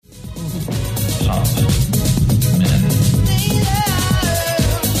Thompson. Men.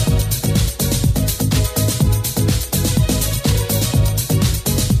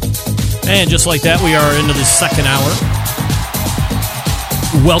 And just like that, we are into the second hour.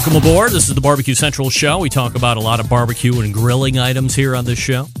 Welcome aboard. This is the Barbecue Central Show. We talk about a lot of barbecue and grilling items here on this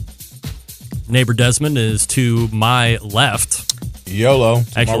show. Neighbor Desmond is to my left. YOLO.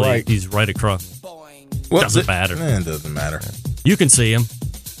 Actually, right. he's right across. Doesn't matter. It doesn't matter. You can see him.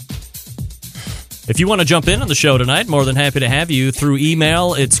 If you want to jump in on the show tonight, more than happy to have you through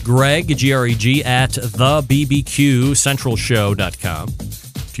email. It's Greg, G-R-E-G, at thebbqcentralshow.com.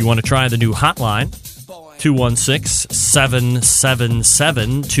 If you want to try the new hotline,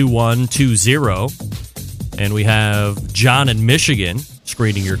 216-777-2120. And we have John in Michigan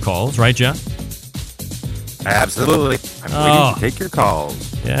screening your calls. Right, John? Absolutely. I'm waiting to take your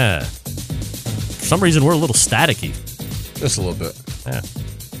calls. Yeah. For some reason, we're a little staticky. Just a little bit. Yeah.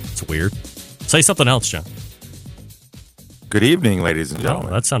 It's weird. Say something else, John. Good evening, ladies and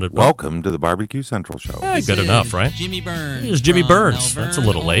gentlemen. Oh, that sounded Welcome to the Barbecue Central Show. Yeah, good enough, right? Jimmy Burns. Here's Jimmy Burns. Melbourne, That's a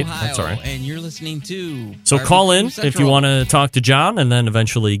little late. Ohio, That's all right. And you're listening to So Barbecue call in Central. if you want to talk to John and then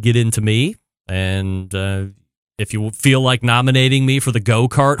eventually get into me. And if you feel like nominating me for the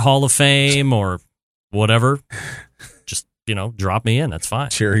Go-Kart Hall of Fame or whatever, just, drop me in. That's fine.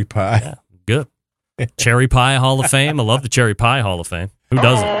 Cherry pie. Yeah, good. Cherry Pie Hall of Fame. I love the Cherry Pie Hall of Fame. Who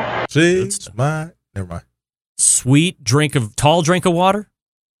doesn't? She's mine. Never mind. Tall drink of water?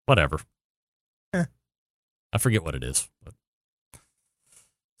 Whatever. Eh. I forget what it is.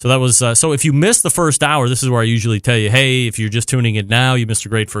 So that was, so if you missed the first hour, this is where I usually tell you, hey, if you're just tuning in now, you missed a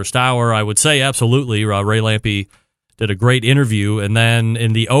great first hour. I would say absolutely. Ray Lampe did a great interview. And then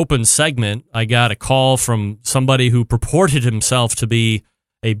in the open segment, I got a call from somebody who purported himself to be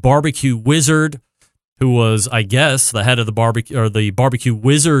a barbecue wizard who was, I guess, the head of the Barbecue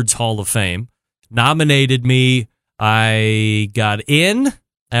Wizards Hall of Fame, nominated me. I got in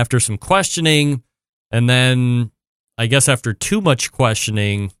after some questioning, and then I guess after too much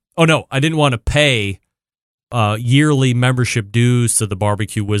questioning, I didn't want to pay yearly membership dues to the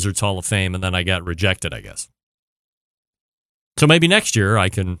Barbecue Wizards Hall of Fame, and then I got rejected, I guess. So maybe next year I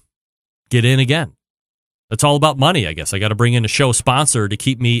can get in again. It's all about money, I guess. I got to bring in a show sponsor to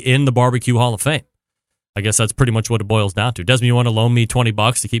keep me in the Barbecue Hall of Fame. I guess that's pretty much what it boils down to. Desmond, you want to loan me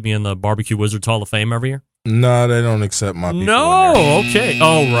 $20 to keep me in the Barbecue Wizards Hall of Fame every year? No, they don't accept my people. No, in there. okay.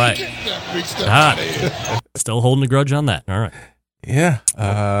 Oh, right. Still holding a grudge on that. All right. Yeah,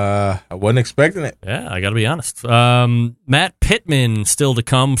 I wasn't expecting it. Yeah, I got to be honest. Matt Pittman still to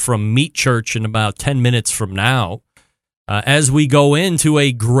come from Meat Church in about 10 minutes from now. As we go into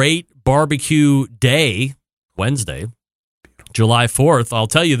a great barbecue day, Wednesday, July 4th, I'll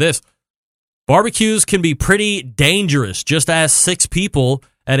tell you this. Barbecues can be pretty dangerous. Just ask 6 people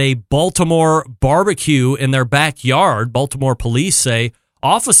at a Baltimore barbecue in their backyard. Baltimore police say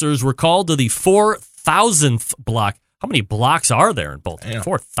officers were called to the 4,000th block. How many blocks are there in Baltimore?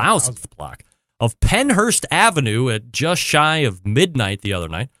 4,000th block of Pennhurst Avenue at just shy of midnight the other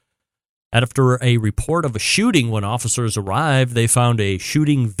night. After a report of a shooting, when officers arrived, they found a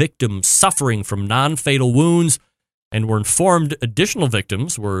shooting victim suffering from non-fatal wounds and were informed additional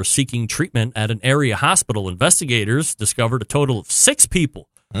victims were seeking treatment at an area hospital. Investigators discovered a total of 6 people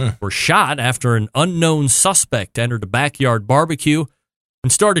were shot after an unknown suspect entered a backyard barbecue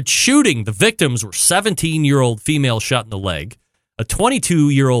and started shooting. The victims were 17-year-old female shot in the leg, a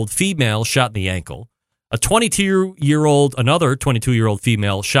 22-year-old female shot in the ankle, another 22-year-old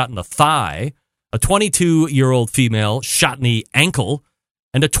female shot in the thigh, a 22-year-old female shot in the ankle,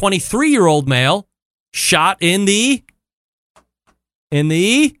 and a 23-year-old male shot in the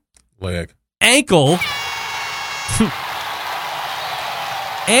Leg. ankle,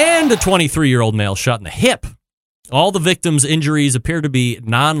 and a 23-year-old male shot in the hip. All the victims' injuries appear to be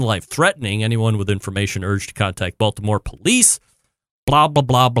non-life-threatening. Anyone with information urged to contact Baltimore police. Blah, blah,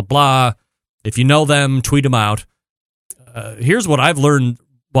 blah, blah, blah. If you know them, tweet them out. Here's what I've learned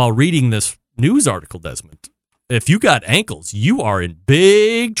while reading this news article, Desmond. If you got ankles, you are in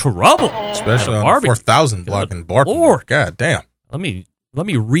big trouble. Especially on the 4,000 block in Baltimore. God damn. Let me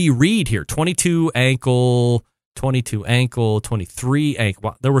reread here. 22 ankle, 23 ankle.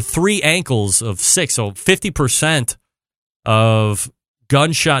 Wow. There were 3 ankles of 6, so 50% of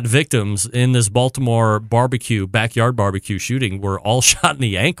gunshot victims in this Baltimore backyard barbecue shooting were all shot in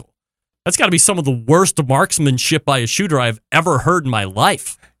the ankle. That's got to be some of the worst marksmanship by a shooter I've ever heard in my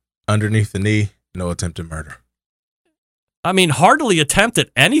life. Underneath the knee, no attempted murder. I mean, hardly attempted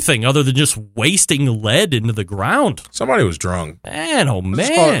anything other than just wasting lead into the ground. Somebody was drunk. Man, oh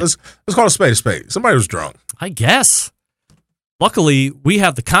man. Let's call a spade a spade. Somebody was drunk. I guess. Luckily, we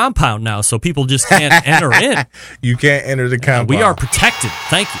have the compound now, so people just can't enter in. You can't enter the compound. We are protected.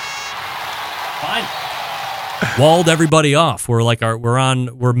 Thank you. Fine. Walled everybody off.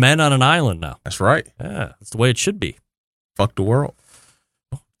 We're men on an island now. That's right. Yeah, that's the way it should be. Fuck the world.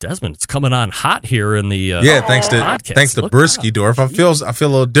 Desmond, it's coming on hot here in the thanks to Brisky Dorf. I feel a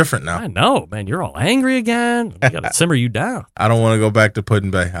little different now. I know, man. You're all angry again. We got to simmer you down. I don't want to go back to Puddin'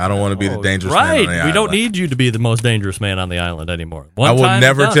 Bay. I don't want to be the dangerous man on the island. We don't need you to be the most dangerous man on the island anymore. I will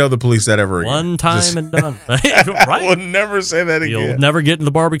never tell the police that ever again. One time and done. Right? I will never say that again. You'll never get in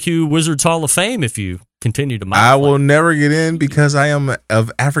the Barbecue Wizards Hall of Fame if you continue to I will never get in because I am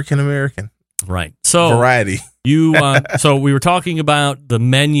of African American. Right. So variety. So we were talking about the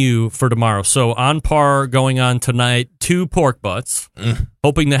menu for tomorrow. So on par going on tonight, 2 pork butts.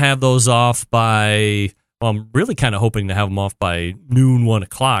 Hoping to have those off by. Well, I'm really kind of hoping to have them off by noon, 1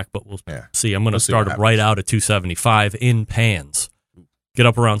 o'clock. But we'll see. I'm going to start them right out at $2.75 in pans. Get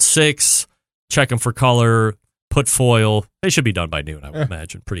up around 6. Check them for color. Put foil. They should be done by noon, I would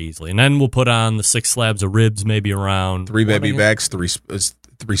imagine, pretty easily. And then we'll put on the 6 slabs of ribs, maybe around 3 baby backs, 3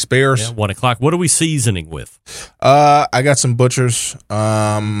 spares. 1 o'clock. What are we seasoning with? I got some butchers.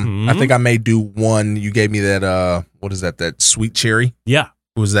 I think I may do one. You gave me that. What is that? That sweet cherry. Yeah.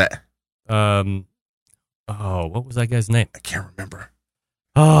 Who was that? What was that guy's name? I can't remember.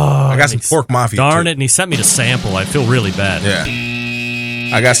 Oh, I got some pork mafia. Darn too. it! And he sent me the sample. I feel really bad. Yeah.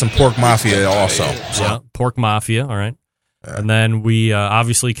 I got some pork mafia also. So. Yeah, pork mafia. All right. Yeah. And then we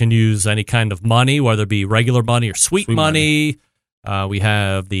obviously can use any kind of money, whether it be regular money or sweet money. We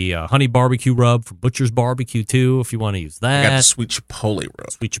have the honey barbecue rub from Butcher's Barbecue, too, if you want to use that. I got the sweet chipotle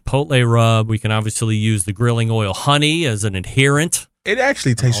rub. Sweet chipotle rub. We can obviously use the grilling oil honey as an adherent. It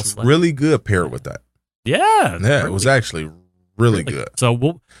actually tastes really good paired with that. Yeah. Yeah, it was actually really good. So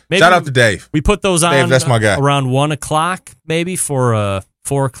we'll shout out to Dave. We put those on Dave, that's my guy. Around 1 o'clock, maybe, for a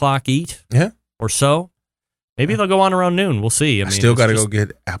 4 o'clock eat or so. Maybe they'll go on around noon. We'll see. I mean, still got to go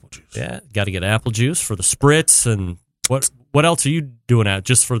get apple juice. Yeah, got to get apple juice for the spritz. And what else are you doing out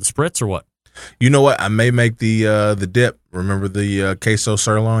just for the spritz or what? You know what? I may make the dip. Remember the queso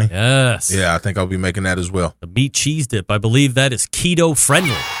sirloin? Yes. Yeah, I think I'll be making that as well. The meat cheese dip. I believe that is keto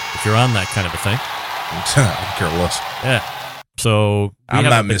friendly if you're on that kind of a thing. I care less. Yeah. So I'm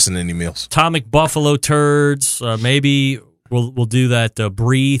not missing any meals. Atomic buffalo turds. Maybe we'll do that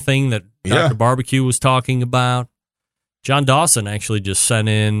brie thing that Dr. Barbecue was talking about. John Dawson actually just sent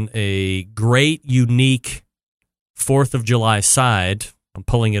in a great, unique 4th of July side. I'm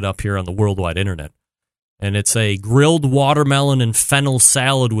pulling it up here on the worldwide internet. And it's a grilled watermelon and fennel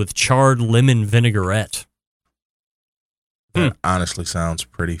salad with charred lemon vinaigrette. That honestly sounds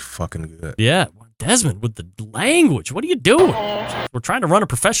pretty fucking good. Yeah. Desmond, with the language, what are you doing? We're trying to run a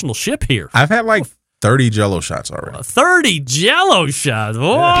professional ship here. I've had like 30 Jell-O shots already. 30 Jell-O shots.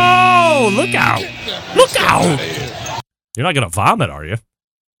 Whoa, look out. Look out. You're not going to vomit, are you?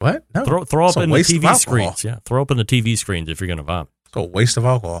 What? No. Throw up in the TV screens. Yeah, throw up in the TV screens if you're going to vomit. It's a waste of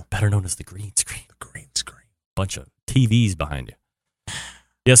alcohol. Better known as the green screen. The green screen. Bunch of TVs behind you.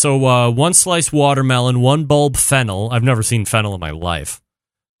 Yeah, so 1 slice watermelon, 1 bulb fennel. I've never seen fennel in my life.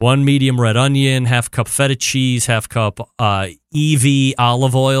 1 medium red onion, ½ cup feta cheese, ½ cup EV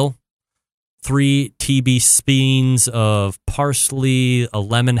olive oil, 3 tablespoons of parsley, a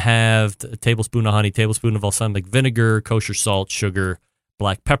lemon halved, a tablespoon of honey, tablespoon of balsamic vinegar, kosher salt, sugar,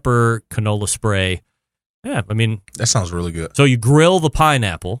 black pepper, canola spray. Yeah, I mean... That sounds really good. So you grill the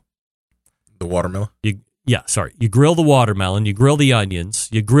pineapple. The watermelon? You grill the watermelon, you grill the onions,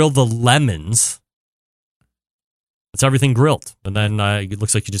 you grill the lemons. It's everything grilled. And then it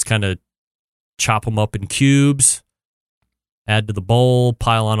looks like you just kind of chop them up in cubes, add to the bowl,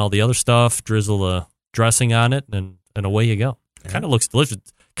 pile on all the other stuff, drizzle the dressing on it, and away you go. Yeah. Kind of looks delicious.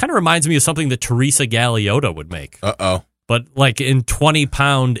 Kind of reminds me of something that Teresa Galeota would make. Uh-oh. But like in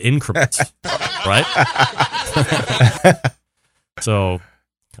 20-pound increments, right? So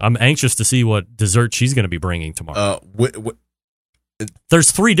I'm anxious to see what dessert she's going to be bringing tomorrow. There's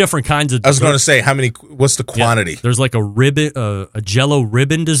 3 different kinds of dessert. I was going to say, what's the quantity? Yeah, there's like a ribbon, a Jell-O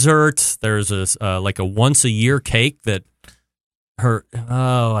ribbon dessert. There's like a once-a-year cake that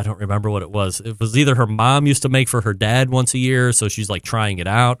I don't remember what it was. It was either her mom used to make for her dad once a year, so she's like trying it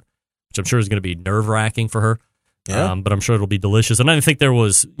out, which I'm sure is going to be nerve-wracking for her. Yeah. But I'm sure it'll be delicious. And I think there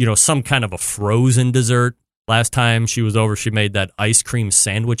was, some kind of a frozen dessert. Last time she was over, she made that ice cream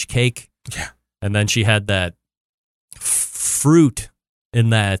sandwich cake. Yeah. And then she had that fruit in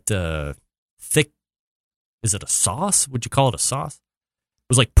that thick, is it a sauce? Would you call it a sauce? It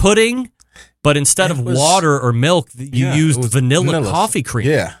was like pudding, but instead of water or milk, you used vanilla coffee cream.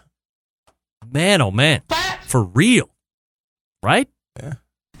 Yeah. Man, oh man, for real. right? Yeah.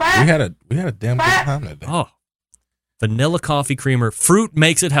 We had a damn good time that day. Oh, vanilla coffee creamer. Fruit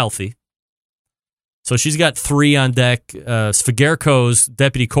makes it healthy. So she's got 3 on deck. Svigerko's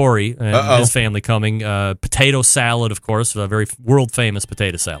Deputy Corey and his family coming. Potato salad, of course, a very world famous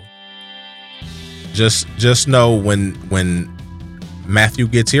potato salad. Just know when Matthew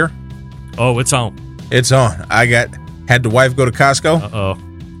gets here. Oh, it's on. It's on. Had the wife go to Costco. Uh-oh.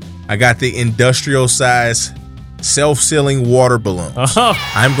 I got the industrial size self-sealing water balloons.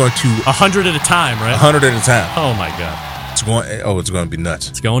 I'm going to 100 at a time, right? 100 at a time. Oh my God. It's going to be nuts.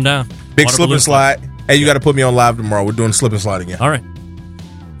 It's going down. Big Water slip balloon and slide. Hey, you got to put me on live tomorrow. We're doing slip and slide again. All right.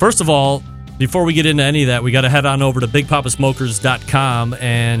 First of all, before we get into any of that, we got to head on over to BigPapaSmokers.com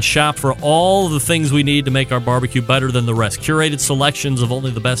and shop for all the things we need to make our barbecue better than the rest. Curated selections of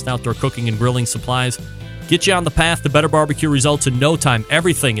only the best outdoor cooking and grilling supplies. Get you on the path to better barbecue results in no time.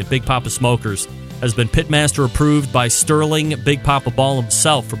 Everything at Big Papa Smokers has been Pitmaster approved by Sterling Big Papa Ball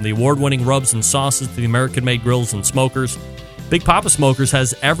himself, from the award-winning rubs and sauces to the American-made grills and smokers. Big Papa Smokers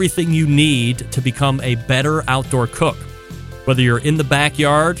has everything you need to become a better outdoor cook. Whether you're in the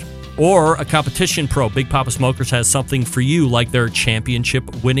backyard or a competition pro, Big Papa Smokers has something for you, like their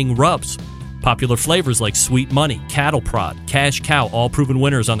championship-winning rubs. Popular flavors like Sweet Money, Cattle Prod, Cash Cow, all proven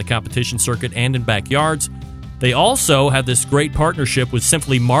winners on the competition circuit and in backyards. They also have this great partnership with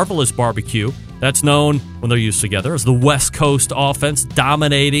Simply Marvelous Barbecue. That's known, when they're used together, as the West Coast offense,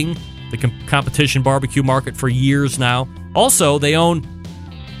 dominating the competition barbecue market for years now. Also, they own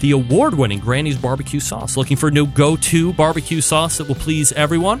the award-winning Granny's Barbecue Sauce. Looking for a new go-to barbecue sauce that will please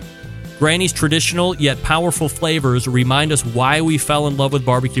everyone? Granny's traditional yet powerful flavors remind us why we fell in love with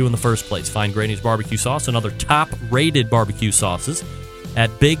barbecue in the first place. Find Granny's Barbecue Sauce and other top-rated barbecue sauces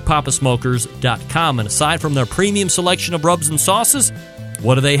at BigPapaSmokers.com. And aside from their premium selection of rubs and sauces,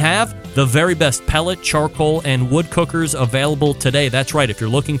 what do they have? The very best pellet, charcoal, and wood cookers available today. That's right, if you're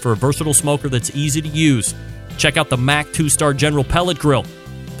looking for a versatile smoker that's easy to use, check out the Mac 2-Star General Pellet Grill.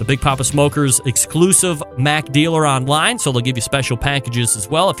 The Big Papa Smokers exclusive Mac dealer online, so they'll give you special packages as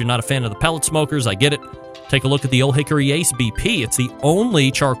well. If you're not a fan of the pellet smokers, I get it. Take a look at the Old Hickory Ace BP. It's the only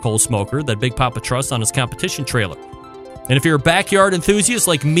charcoal smoker that Big Papa trusts on his competition trailer. And if you're a backyard enthusiast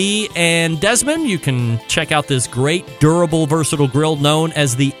like me and Desmond, you can check out this great, durable, versatile grill known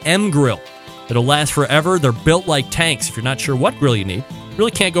as the M Grill. It'll last forever. They're built like tanks. If you're not sure what grill you need,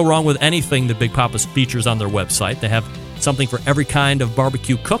 really can't go wrong with anything that Big Papa features on their website. They have something for every kind of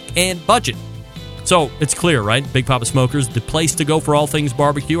barbecue cook and budget. So it's clear, right? Big Papa Smokers, the place to go for all things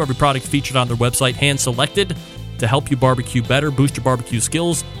barbecue. Every product featured on their website, hand-selected to help you barbecue better, boost your barbecue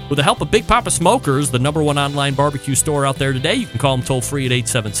skills. With the help of Big Papa Smokers, the #1 online barbecue store out there today, you can call them toll-free at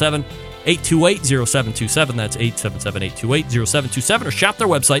 877-828-0727. That's 877-828-0727. Or shop their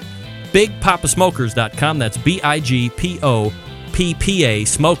website, BigPapaSmokers.com. That's BigPoppa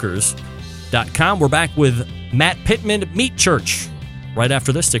Smokers.com. We're back with Matt Pittman, Meat Church. Right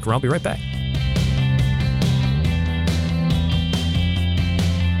after this, stick around. I'll be right back.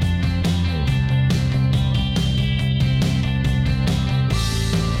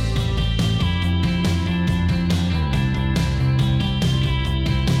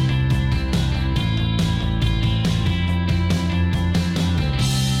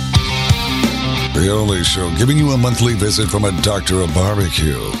 The only show giving you a monthly visit from a doctor of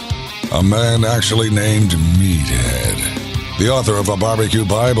barbecue. A man actually named Meathead. The author of a barbecue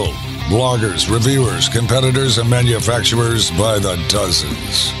Bible. Bloggers, reviewers, competitors, and manufacturers by the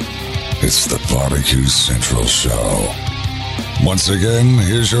dozens. It's the Barbecue Central Show. Once again,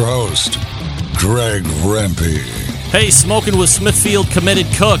 here's your host, Greg Rempe. Hey, Smoking with Smithfield committed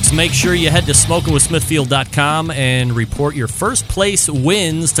cooks. Make sure you head to smokingwithsmithfield.com and report your first place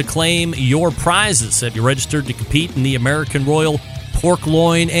wins to claim your prizes. Have you registered to compete in the American Royal Pork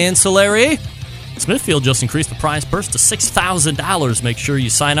Loin Ancillary? Smithfield just increased the prize purse to $6,000. Make sure you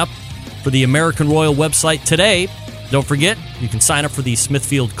sign up for the American Royal website today. Don't forget, you can sign up for the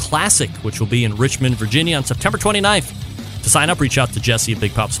Smithfield Classic, which will be in Richmond, Virginia on September 29th. To sign up, reach out to Jesse at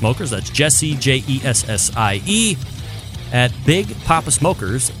Big Papa Smokers. That's Jesse, Jessie, at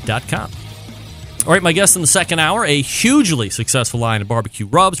BigPapaSmokers.com. All right, my guest in the second hour, a hugely successful line of barbecue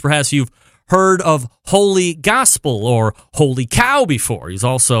rubs. Perhaps you've heard of Holy Gospel or Holy Cow before. He's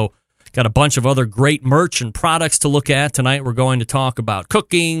also got a bunch of other great merch and products to look at. Tonight we're going to talk about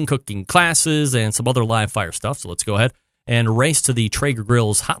cooking classes, and some other live fire stuff. So let's go ahead and race to the Traeger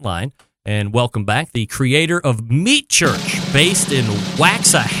Grills hotline and welcome back the creator of Meat Church, based in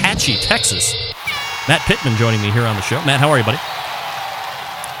Waxahachie, Texas. Matt Pittman joining me here on the show. Matt, how are you, buddy?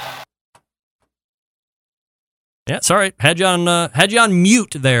 Yeah, sorry. Had you on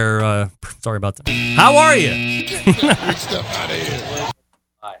mute there. Sorry about that. How are you?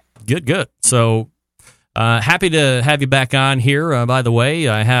 Good. So, happy to have you back on here. By the way,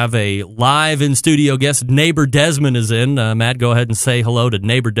 I have a live in-studio guest. Neighbor Desmond is in. Matt, go ahead and say hello to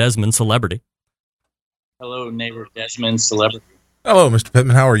Neighbor Desmond, celebrity. Hello, Neighbor Desmond, celebrity. Hello, Mr.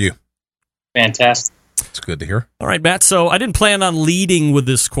 Pittman. How are you? Fantastic. It's good to hear. All right, Matt. So I didn't plan on leading with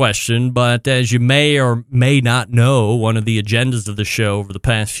this question, but as you may or may not know, one of the agendas of the show over the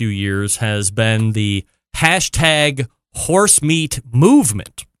past few years has been the hashtag horse meat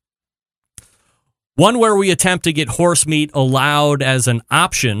movement. One where we attempt to get horse meat allowed as an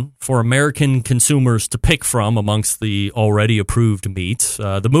option for American consumers to pick from amongst the already approved meats.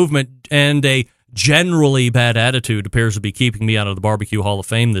 The movement and a generally bad attitude appears to be keeping me out of the Barbecue Hall of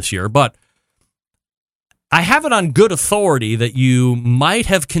Fame this year, but I have it on good authority that you might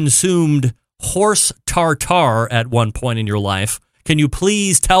have consumed horse tartare at one point in your life. Can you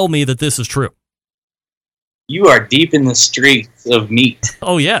please tell me that this is true? You are deep in the streets of meat.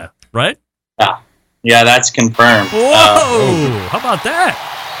 Oh, yeah, right? Yeah, that's confirmed. Whoa! How about that?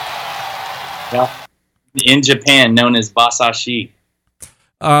 Yeah. In Japan, known as basashi.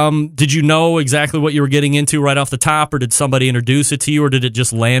 Did you know exactly what you were getting into right off the top, or did somebody introduce it to you, or did it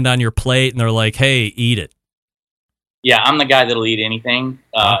just land on your plate and they're like, hey, eat it? Yeah, I'm the guy that'll eat anything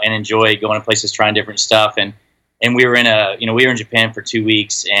and enjoy going to places, trying different stuff. And we were in Japan for 2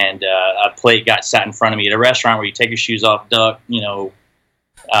 weeks, and a plate got sat in front of me at a restaurant where you take your shoes off, duck,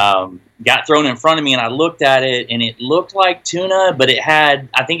 got thrown in front of me, and I looked at it, and it looked like tuna, but it had,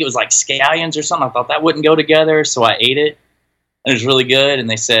 I think it was like scallions or something. I thought that wouldn't go together, so I ate it. It was really good, and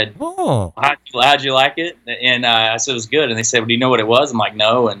they said, how'd you like it? And I said it was good, and they said, well, do you know what it was? I'm like,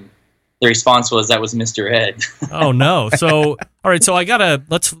 no, and the response was, that was Mr. Ed. Oh, no. So, all right, so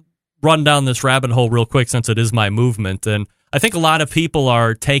let's run down this rabbit hole real quick since it is my movement, and I think a lot of people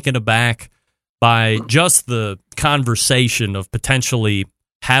are taken aback by just the conversation of potentially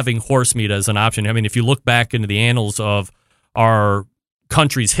having horse meat as an option. I mean, if you look back into the annals of our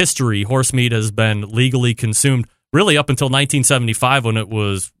country's history, horse meat has been legally consumed really up until 1975 when it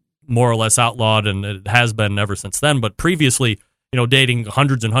was more or less outlawed, and it has been ever since then. But previously, dating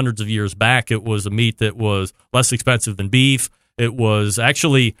hundreds and hundreds of years back, it was a meat that was less expensive than beef. It was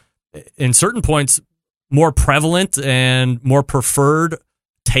actually, in certain points, more prevalent and more preferred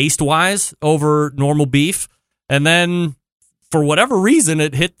taste-wise over normal beef. And then, for whatever reason,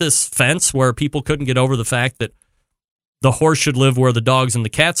 it hit this fence where people couldn't get over the fact that the horse should live where the dogs and the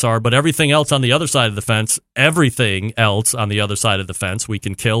cats are, but everything else on the other side of the fence, we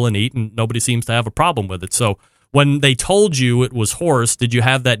can kill and eat, and nobody seems to have a problem with it. So when they told you it was horse, did you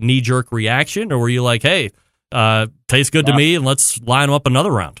have that knee-jerk reaction, or were you like, hey, tastes good to me, and let's line them up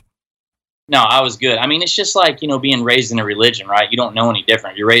another round? No, I was good. I mean, it's just like, being raised in a religion, right? You don't know any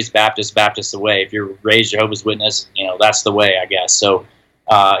different. You're raised Baptist the way. If you're raised Jehovah's Witness, that's the way, I guess. So,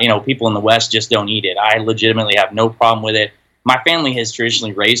 people in the West just don't eat it. I legitimately have no problem with it. My family has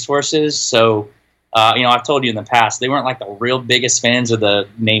traditionally raised horses, so, I've told you in the past, they weren't like the real biggest fans of the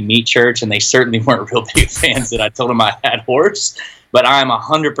name Meat Church, and they certainly weren't real big fans that I told them I had horse. But I'm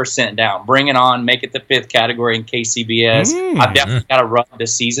 100% down. Bring it on. Make it the 5th category in KCBS. I've definitely got a rub to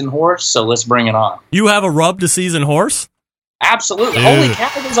season horse, so let's bring it on. You have a rub to season horse? Absolutely. Dude. Holy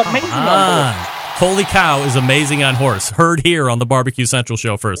cow, it is amazing on horse. Holy cow is amazing on horse. Heard here on the Barbecue Central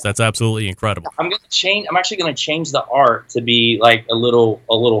show first. That's absolutely incredible. I'm actually going to change the art to be like a little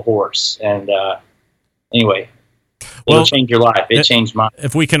horse. And anyway. It'll change your life. It changed mine.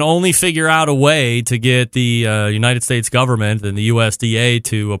 If we can only figure out a way to get the United States government and the USDA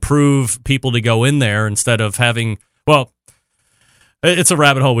to approve people to go in there instead of having, it's a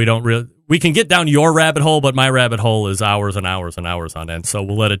rabbit hole we can get down your rabbit hole, but my rabbit hole is hours and hours and hours on end, so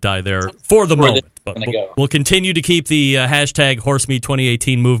we'll let it die there for the moment. But we'll continue to keep the hashtag HorseMeat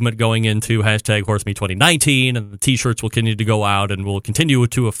 2018 movement going into hashtag HorseMeat 2019, and the T-shirts will continue to go out, and will continue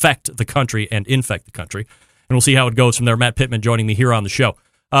to affect the country and infect the country. And we'll see how it goes from there. Matt Pittman joining me here on the show.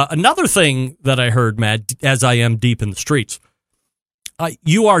 Another thing that I heard, Matt, as I am deep in the streets,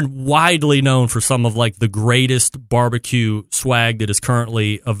 you are widely known for some of the greatest barbecue swag that is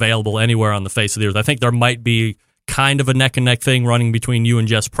currently available anywhere on the face of the earth. I think there might be kind of a neck and neck thing running between you and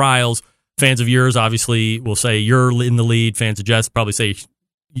Jess Pryles. Fans of yours obviously will say you're in the lead. Fans of Jess probably say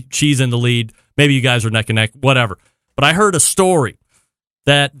she's in the lead. Maybe you guys are neck and neck, whatever. But I heard a story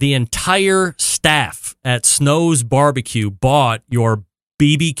that the entire staff at Snow's Barbecue bought your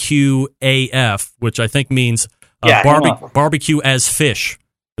BBQ AF, which I think means barbecue as fish.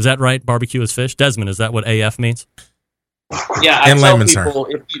 Is that right? Barbecue as fish? Desmond, is that what AF means? Yeah, I In tell layman's people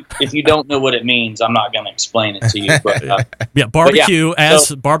if you don't know what it means, I'm not going to explain it to you. But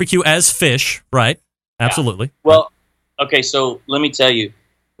barbecue as fish, right? Absolutely. Yeah. Well, okay, so let me tell you,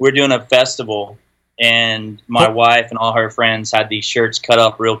 we're doing a festival, and my wife and all her friends had these shirts cut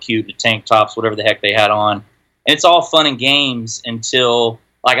up real cute, the tank tops, whatever the heck they had on, and it's all fun and games until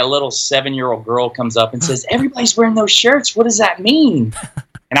like a little 7-year-old girl comes up and says, "Everybody's wearing those shirts. What does that mean?"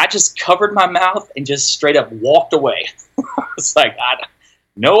 And I just covered my mouth and just straight up walked away. It's like,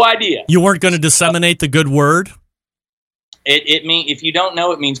 no idea. You weren't going to disseminate the good word? It mean if you don't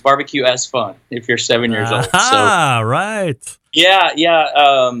know, it means barbecue as fun if you're 7 years old. Right.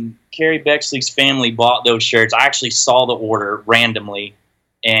 Yeah. Carrie Bexley's family bought those shirts. I actually saw the order randomly,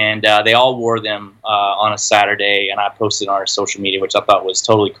 and they all wore them on a Saturday, and I posted on our social media, which I thought was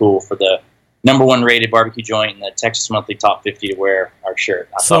totally cool for the #1 rated barbecue joint in the Texas Monthly Top 50 to wear our shirt.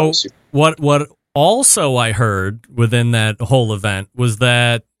 I thought it was super cool. What also I heard within that whole event was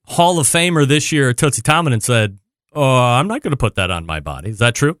that Hall of Famer this year, Tootsie said, "Oh, I'm not going to put that on my body." Is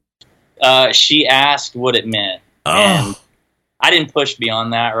that true? She asked what it meant, and I didn't push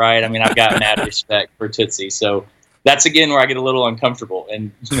beyond that, right? I mean, I've got mad respect for Tootsie, so that's again where I get a little uncomfortable,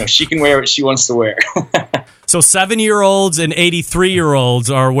 and she can wear what she wants to wear. So 7-year-olds and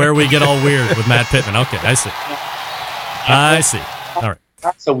 83-year-olds are where we get all weird with Matt Pittman. Okay, I see. All right.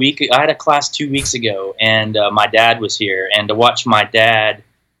 I had a class 2 weeks ago, and my dad was here, and to watch my dad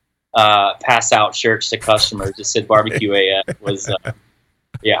pass out shirts to customers that said barbecue AF was,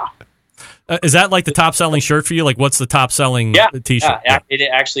 yeah. Is that like the top selling shirt for you? Like, what's the top selling t-shirt? Yeah, it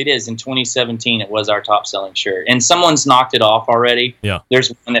actually is. In 2017, it was our top selling shirt, and someone's knocked it off already. Yeah,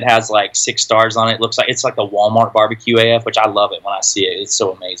 there's one that has like 6 stars on it. Looks like it's like a Walmart barbecue AF, which I love it when I see it. It's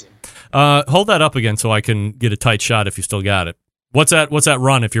so amazing. Hold that up again so I can get a tight shot if you still got it. What's that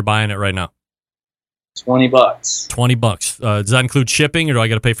run if you're buying it right now? $20. $20. Does that include shipping, or do I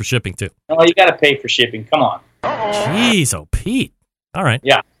got to pay for shipping too? No, you got to pay for shipping. Come on. Jeez, Pete. All right.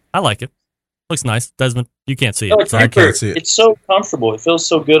 Yeah, I like it. Looks nice. Desmond, you can't see it. No, I can't see it. It's so comfortable. It feels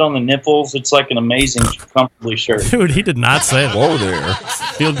so good on the nipples. It's like an amazing, comfortably shirt. Dude, he did not say that. Whoa there.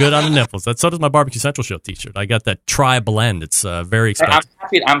 Feel good on the nipples. So does my Barbecue Central Show t-shirt. I got that tri-blend. It's very expensive.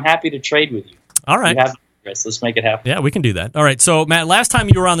 I'm happy to trade with you. All right. Let's make it happen. Yeah, we can do that. All right. So, Matt, last time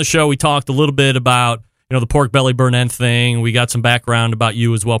you were on the show, we talked a little bit about the pork belly burn end thing. We got some background about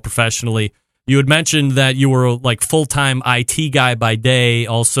you as well professionally. You had mentioned that you were like full-time IT guy by day,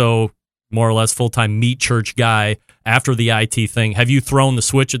 also more or less full-time meat church guy after the IT thing. Have you thrown the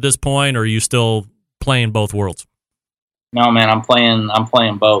switch at this point, or are you still playing both worlds? No, man, I'm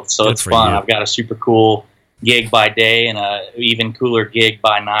playing both, so Good it's fun. I've got a super cool gig by day and a even cooler gig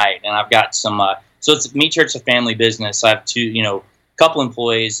by night, and I've got some. So it's meat church, a family business. I have couple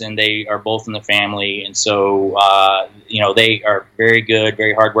employees, and they are both in the family, and so they are very good,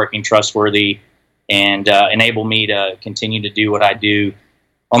 very hardworking, trustworthy, and enable me to continue to do what I do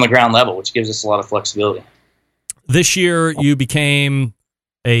on the ground level, which gives us a lot of flexibility. This year, you became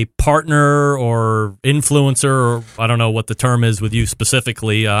a partner or influencer, or I don't know what the term is with you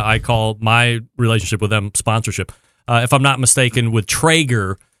specifically. I call my relationship with them sponsorship. If I'm not mistaken, with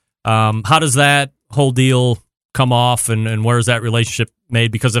Traeger, how does that whole deal come off, and where is that relationship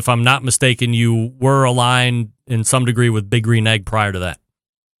made? Because if I'm not mistaken, you were aligned in some degree with Big Green Egg prior to that.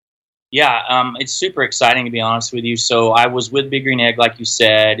 Yeah, it's super exciting, to be honest with you. So I was with Big Green Egg, like you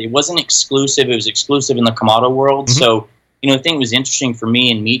said. It wasn't exclusive. It was exclusive in the Kamado world. Mm-hmm. So, the thing that was interesting for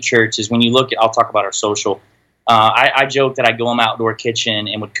me in Meat Church is when you look at, I'll talk about our social. I joke that I go in my outdoor kitchen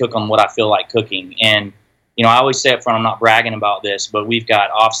and would cook on what I feel like cooking. And, I always say up front, I'm not bragging about this, but we've got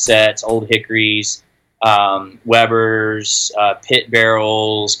offsets, Old Hickories, Weber's, pit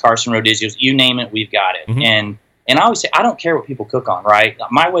barrels, Carson Rodizios, you name it, we've got it. Mm-hmm. And I always say, I don't care what people cook on, right?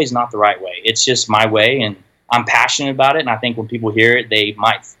 My way is not the right way. It's just my way, and I'm passionate about it. And I think when people hear it, they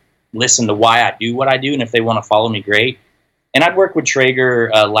might listen to why I do what I do. And if they want to follow me, great. And I'd worked with Traeger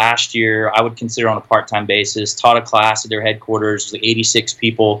last year. I would consider on a part-time basis, taught a class at their headquarters, it was like 86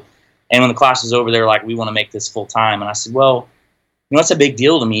 people. And when the class was over, they were like, we want to make this full-time. And I said, well, that's a big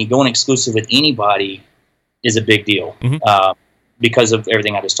deal to me. Going exclusive with anybody is a big deal because of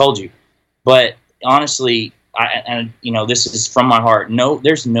everything I just told you. But honestly, this is from my heart. No,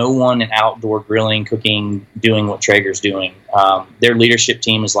 there's no one in outdoor grilling, cooking, doing what Traeger's doing. Their leadership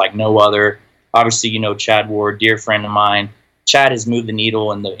team is like no other. Obviously, Chad Ward, dear friend of mine. Chad has moved the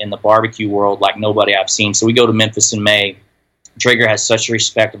needle in the barbecue world like nobody I've seen. So we go to Memphis in May. Traeger has such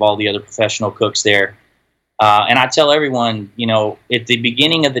respect of all the other professional cooks there. And I tell everyone, at the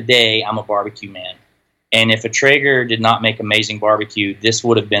beginning of the day, I'm a barbecue man. And if a Traeger did not make amazing barbecue, this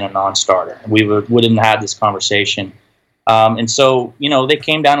would have been a non-starter. We wouldn't have had this conversation. And so, they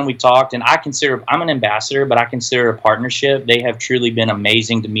came down and we talked, and I'm an ambassador, but I consider it a partnership. They have truly been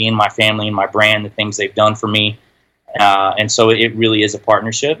amazing to me and my family and my brand, the things they've done for me. And so it really is a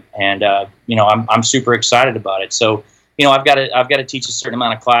partnership, and, I'm super excited about it. So, I've got to teach a certain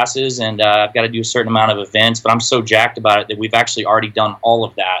amount of classes, and I've got to do a certain amount of events, but I'm so jacked about it that we've actually already done all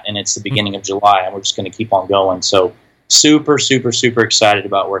of that, and it's the beginning of July, and we're just going to keep on going. So super, super, super excited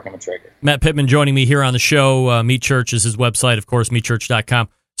about working with Traeger. Matt Pittman joining me here on the show. Meat Church is his website, of course, meatchurch.com.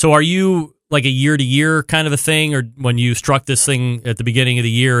 So are you like a year-to-year kind of a thing, or when you struck this thing at the beginning of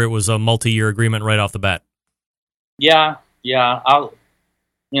the year, it was a multi-year agreement right off the bat? Yeah.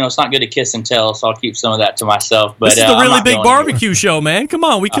 It's not good to kiss and tell, so I'll keep some of that to myself. But this is a really big barbecue show, man. Come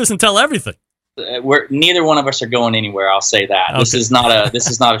on, we kiss and tell everything. Neither one of us are going anywhere. I'll say that. Okay. This is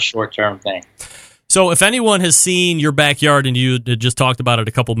not a short-term thing. So if anyone has seen your backyard, and you just talked about it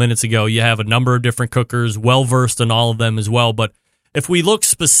a couple minutes ago, you have a number of different cookers, well-versed in all of them as well. But if we look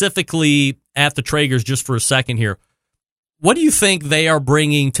specifically at the Traegers just for a second here, what do you think they are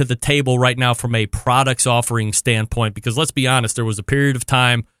bringing to the table right now from a products offering standpoint? Because let's be honest, there was a period of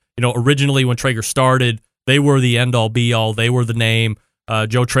time, originally when Traeger started, they were the end-all, be-all. They were the name,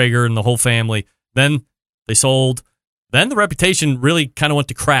 Joe Traeger and the whole family. Then they sold. Then the reputation really kind of went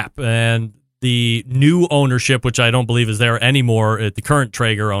to crap. And the new ownership, which I don't believe is there anymore, at the current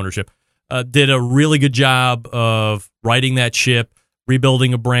Traeger ownership, did a really good job of righting that ship,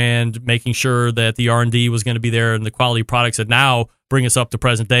 rebuilding a brand, making sure that the R&D was going to be there, and the quality products that now bring us up to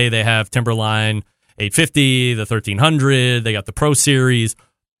present day. They have Timberline 850, the 1300, they got the Pro Series.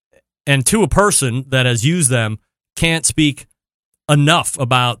 And to a person that has used them, can't speak enough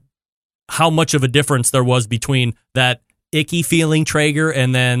about how much of a difference there was between that icky feeling Traeger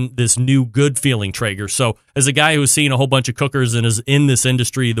and then this new good feeling Traeger. So as a guy who's seen a whole bunch of cookers and is in this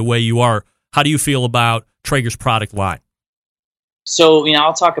industry the way you are, how do you feel about Traeger's product line? So,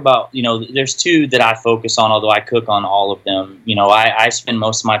 I'll talk about, there's two that I focus on, although I cook on all of them. I spend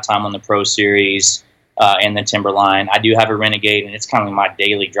most of my time on the Pro Series and the Timberline. I do have a Renegade, and it's kind of my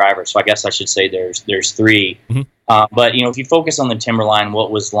daily driver. So I guess I should say there's three. Mm-hmm. But, if you focus on the Timberline, what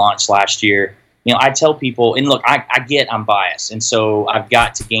was launched last year, I tell people, and look, I'm biased. And so I've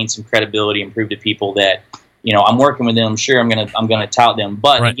got to gain some credibility and prove to people that, I'm working with them. Sure, I'm going to tout them.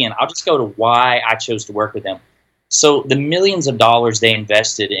 But right. Again, I'll just go to why I chose to work with them. So the millions of dollars they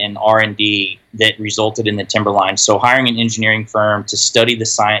invested in R&D that resulted in the Timberline, so hiring an engineering firm to study the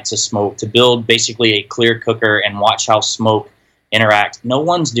science of smoke, to build basically a clear cooker and watch how smoke interacts, no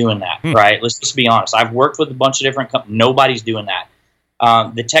one's doing that, right? Let's just be honest. I've worked with a bunch of different companies. Nobody's doing that.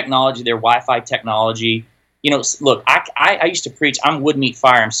 The technology, their Wi-Fi technology, look, I used to preach, I'm wood, meat,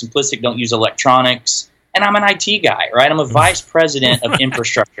 fire. I'm simplistic, don't use electronics. And I'm an IT guy, right? I'm a vice president of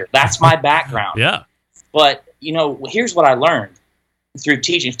infrastructure. That's my background. Yeah. But here's what I learned through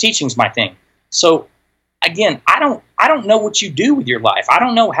teaching. Teaching's my thing. So again, I don't know what you do with your life. I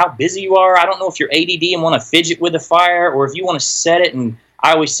don't know how busy you are. I don't know if you're ADD and want to fidget with a fire, or if you want to set it. And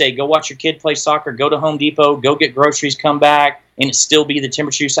I always say, go watch your kid play soccer, go to Home Depot, go get groceries, come back, and it still be the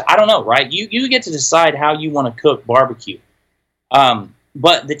temperature. I don't know, right? You get to decide how you want to cook barbecue.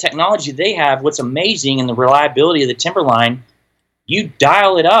 But the technology they have, what's amazing, and the reliability of the Timberline, you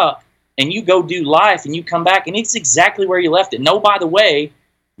dial it up, and you go do life, and you come back, and it's exactly where you left it. No, by the way,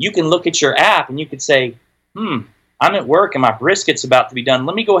 you can look at your app, and you could say, I'm at work, and my brisket's about to be done.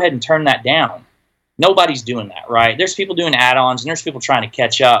 Let me go ahead and turn that down. Nobody's doing that, right? There's people doing add-ons, and there's people trying to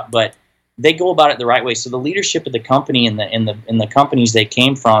catch up, but they go about it the right way. So the leadership of the company and the companies they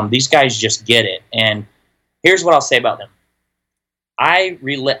came from, these guys just get it. And here's what I'll say about them.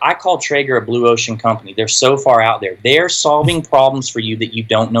 I call Traeger a blue ocean company. They're so far out there. They're solving problems for you that you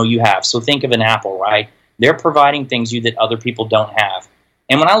don't know you have. So think of an Apple, right? They're providing things you that other people don't have.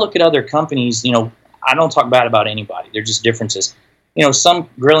 And when I look at other companies, I don't talk bad about anybody. They're just differences. Some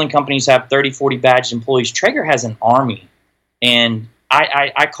grilling companies have 30, 40 badged employees. Traeger has an army. And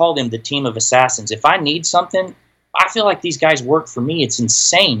I call them the team of assassins. If I need something, I feel like these guys work for me. It's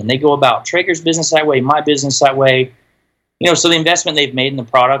insane. And they go about Traeger's business that way, my business that way. So the investment they've made in the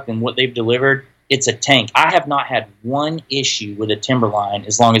product and what they've delivered, it's a tank. I have not had one issue with a Timberline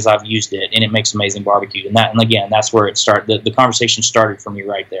as long as I've used it, and it makes amazing barbecue. And again, that's where it started. The conversation started for me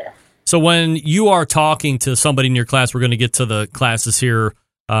right there. So when you are talking to somebody in your class, we're going to get to the classes here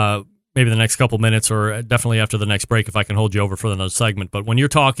maybe the next couple minutes, or definitely after the next break if I can hold you over for another segment. But when you're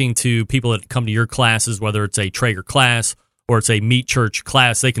talking to people that come to your classes, whether it's a Traeger class or it's a Meat Church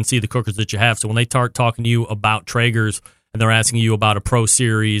class, they can see the cookers that you have. So when they start talking to you about Traegers, and they're asking you about a Pro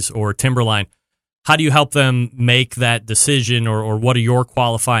Series or a Timberline, how do you help them make that decision, or what are your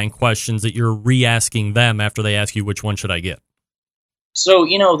qualifying questions that you're re-asking them after they ask you which one should I get? So,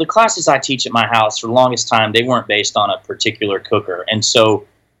 the classes I teach at my house for the longest time, they weren't based on a particular cooker. And so,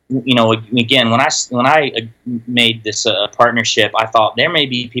 again, when I made this partnership, I thought there may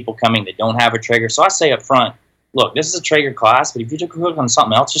be people coming that don't have a Traeger. So I say up front, look, this is a Traeger class, but if you cook on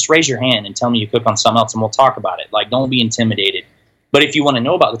something else, just raise your hand and tell me you cook on something else and we'll talk about it. Like, don't be intimidated. But if you want to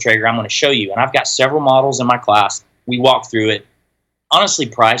know about the Traeger, I'm going to show you. And I've got several models in my class. We walk through it. Honestly,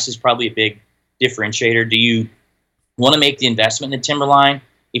 price is probably a big differentiator. Do you want to make the investment in the Timberline?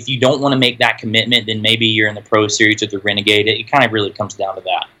 If you don't want to make that commitment, then maybe you're in the Pro Series with the Renegade. It kind of really comes down to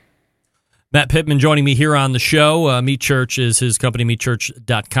that. Matt Pittman joining me here on the show. Meat Church is his company,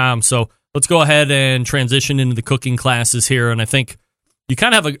 meatchurch.com. So let's go ahead and transition into the cooking classes here. And I think you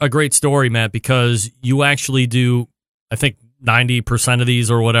kind of have a great story, Matt, because you actually do, I think, 90% of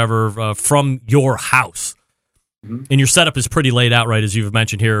these or whatever from your house. Mm-hmm. And your setup is pretty laid out, right, as you've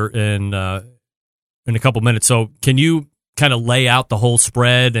mentioned here in a couple minutes. So can you kind of lay out the whole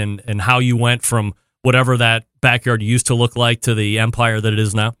spread and how you went from whatever that backyard used to look like to the empire that it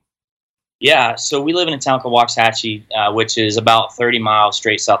is now? Yeah, so we live in a town called Waxahachie, which is about 30 miles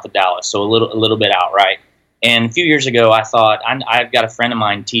straight south of Dallas, so a little bit out, right? And a few years ago, I thought, I've got a friend of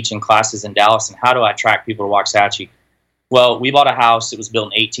mine teaching classes in Dallas, and how do I attract people to Waxahachie? Well, we bought a house. It was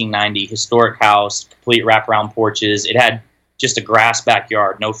built in 1890, historic house, complete wraparound porches. It had just a grass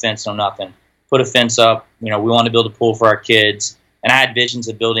backyard, no fence, no nothing. Put a fence up. We wanted to build a pool for our kids. And I had visions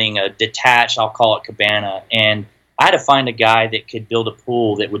of building a detached, I'll call it cabana. And I had to find a guy that could build a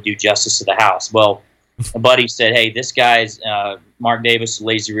pool that would do justice to the house. Well, a buddy said, hey, this guy's Mark Davis,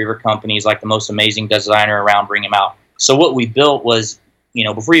 Lazy River Company. He's like the most amazing designer around. Bring him out. So what we built was,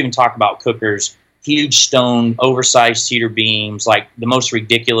 before we even talk about cookers, huge stone, oversized cedar beams, like the most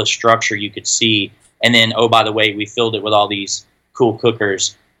ridiculous structure you could see. And then, oh, by the way, we filled it with all these cool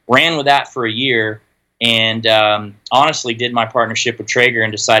cookers. Ran with that for a year, and honestly did my partnership with Traeger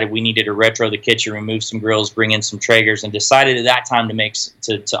and decided we needed to retro the kitchen, remove some grills, bring in some Traegers, and decided at that time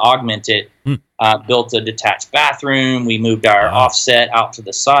to augment it. Built a detached bathroom. We moved our offset out to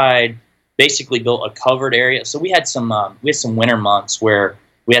the side. Basically built a covered area. So we had some winter months where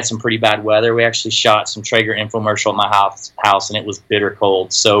we had some pretty bad weather. We actually shot some Traeger infomercial at my house, and it was bitter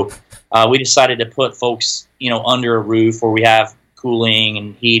cold. So we decided to put folks, under a roof where we have cooling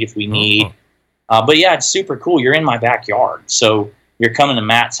and heat if we need. But yeah, it's super cool. You're in my backyard. So you're coming to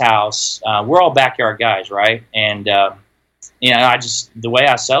Matt's house. We're all backyard guys, right? And, the way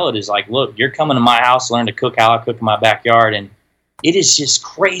I sell it is like, look, you're coming to my house, learn to cook how I cook in my backyard. And it is just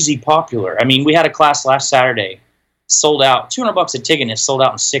crazy popular. I mean, we had a class last Saturday. Sold out, $200 a ticket, and it's sold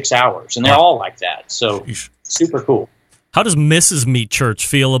out in 6 hours, and they're all like that. So super cool. How does Mrs. Meat Church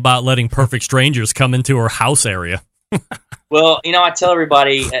feel about letting perfect strangers come into her house area? Well, I tell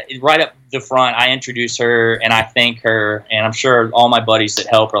everybody right up the front, I introduce her and I thank her, and I'm sure all my buddies that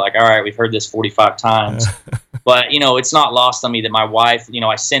help are like, all right, we've heard this 45 times. But, it's not lost on me that my wife,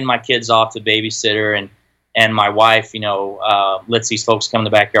 I send my kids off to babysitter, and my wife, lets these folks come in the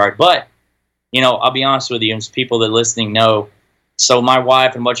backyard. But I'll be honest with you, and people that are listening know. So my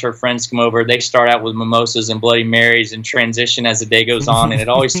wife and a bunch of her friends come over. They start out with mimosas and Bloody Marys and transition as the day goes on, and it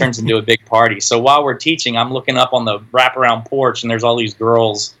always turns into a big party. So while we're teaching, I'm looking up on the wraparound porch, and there's all these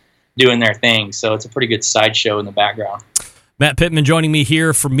girls doing their thing. So it's a pretty good sideshow in the background. Matt Pittman joining me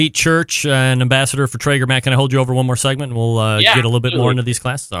here from Meat Church, an ambassador for Traeger. Matt, can I hold you over one more segment, and we'll get a little bit more into these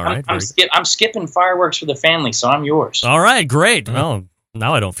classes? All right. I'm skipping fireworks for the family, so I'm yours. All right, great. Well,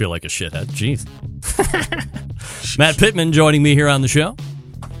 now I don't feel like a shithead. Jeez. Matt Pittman joining me here on the show.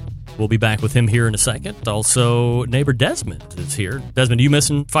 We'll be back with him here in a second. Also, neighbor Desmond is here. Desmond, are you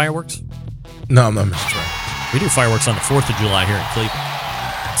missing fireworks? No, I'm not missing fireworks. We do fireworks on the 4th of July here in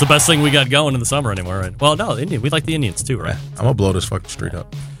Cleveland. It's the best thing we got going in the summer anymore, right? Well, no, we like the Indians too, right? I'm going to blow this fucking street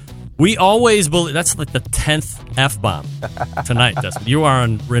up. We always believe that's like the 10th F-bomb tonight, Desmond. You are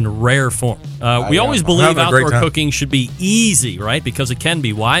in rare form. We always believe outdoor cooking should be easy, right? Because it can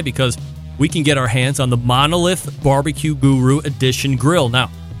be. Why? Because we can get our hands on the Monolith Barbecue Guru Edition grill.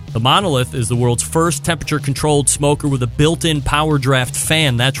 Now, the Monolith is the world's first temperature-controlled smoker with a built-in power draft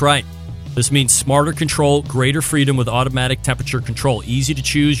fan. That's right. This means smarter control, greater freedom with automatic temperature control. Easy to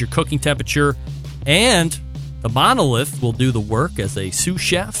choose your cooking temperature, and the Monolith will do the work as a sous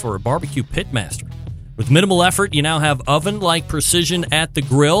chef or a barbecue pitmaster. With minimal effort, you now have oven-like precision at the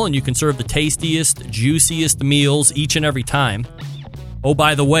grill, and you can serve the tastiest, juiciest meals each and every time. Oh,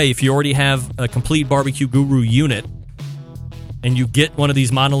 by the way, if you already have a complete Barbecue Guru unit and you get one of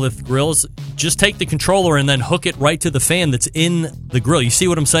these Monolith grills, just take the controller and then hook it right to the fan that's in the grill. You see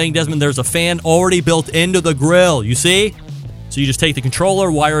what I'm saying, Desmond? There's a fan already built into the grill. You see? So you just take the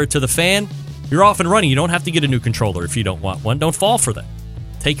controller, wire it to the fan. You're off and running. You don't have to get a new controller if you don't want one. Don't fall for that.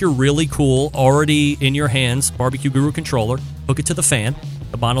 Take your really cool, already in your hands, Barbecue Guru controller, hook it to the fan.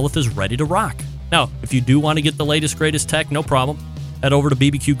 The monolith is ready to rock. Now, if you do want to get the latest, greatest tech, no problem. Head over to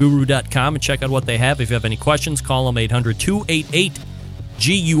bbqguru.com and check out what they have. If you have any questions, call them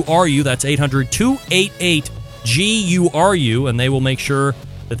 800-288-GURU. That's 800-288-GURU, and they will make sure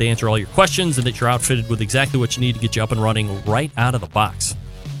that they answer all your questions and that you're outfitted with exactly what you need to get you up and running right out of the box.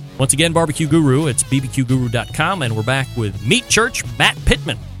 Once again, Barbecue Guru, it's bbqguru.com, and we're back with Meat Church, Matt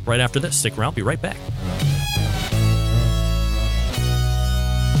Pittman, right after this. Stick around, be right back.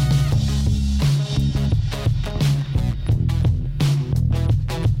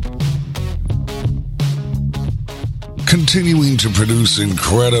 Continuing to produce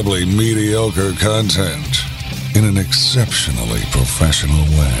incredibly mediocre content in an exceptionally professional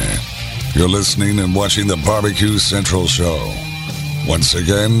way. You're listening and watching the Barbecue Central Show. Once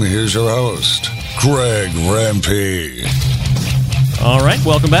again, here's your host, Greg Rempe. All right,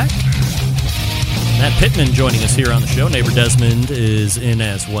 welcome back. Matt Pittman joining us here on the show. Neighbor Desmond is in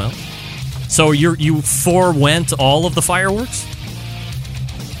as well. So you forewent all of the fireworks?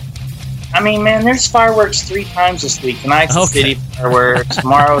 I mean, man, there's fireworks 3 times this week. Tonight's the city fireworks.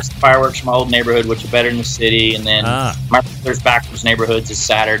 Tomorrow's fireworks from my old neighborhood, which are better than the city. And then my brother's backwards neighborhoods is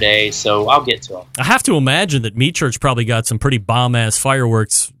Saturday, so I'll get to them. I have to imagine that Meat Church probably got some pretty bomb-ass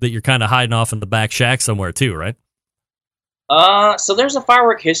fireworks that you're kind of hiding off in the back shack somewhere too, right? So there's a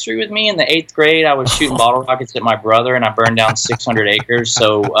firework history with me. In the 8th grade, I was shooting bottle rockets at my brother, and I burned down 600 acres.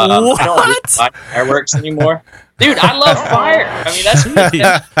 So I don't really buy fireworks anymore. Dude, I love fire. I mean, that's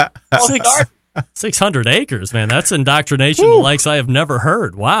 600 acres, man. That's indoctrination the likes I have never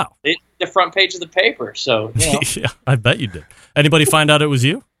heard. Wow. It's the front page of the paper, so, you know. Yeah, I bet you did. Anybody find out it was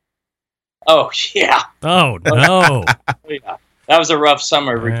you? Oh, yeah. Oh, no. Yeah. That was a rough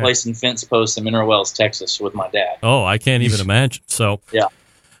summer replacing fence posts in Mineral Wells, Texas with my dad. Oh, I can't even imagine. So, yeah.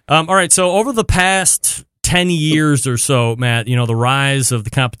 All right, so over the past 10 years or so, Matt, you know, the rise of the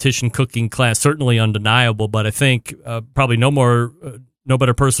competition cooking class, certainly undeniable, but I think probably no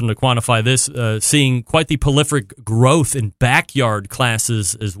better person to quantify this, seeing quite the prolific growth in backyard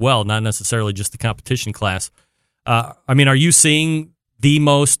classes as well, not necessarily just the competition class. I mean, are you seeing the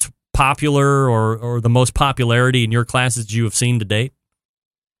most popular or the most popularity in your classes you have seen to date?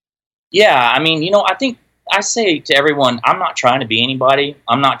 Yeah, I mean, you know, I think I say to everyone, I'm not trying to be anybody.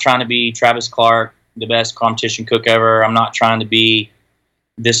 I'm not trying to be Travis Clark, the best competition cook ever. I'm not trying to be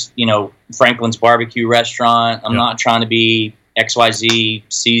this, you know, Franklin's barbecue restaurant. I'm not trying to be XYZ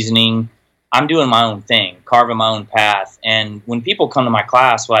seasoning. I'm doing my own thing, carving my own path. And when people come to my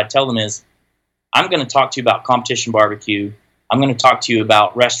class, what I tell them is, I'm going to talk to you about competition barbecue. I'm going to talk to you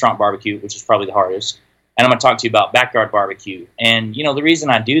about restaurant barbecue, which is probably the hardest. And I'm going to talk to you about backyard barbecue. And, you know, the reason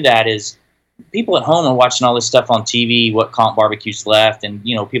I do that is people at home are watching all this stuff on TV, what comp barbecue's left, and,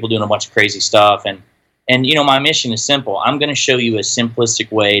 you know, people doing a bunch of crazy stuff. And you know, my mission is simple. I'm going to show you a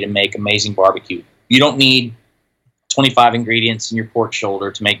simplistic way to make amazing barbecue. You don't need 25 ingredients in your pork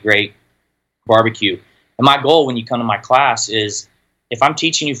shoulder to make great barbecue. And my goal when you come to my class is, if I'm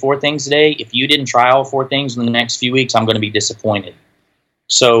teaching you 4 things today, if you didn't try all 4 things in the next few weeks, I'm going to be disappointed.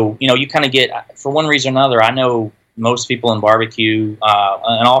 So, you know, you kind of get, for one reason or another, I know most people in barbecue, in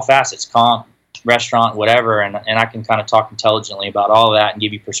all facets, comp, restaurant, whatever, and I can kind of talk intelligently about all of that and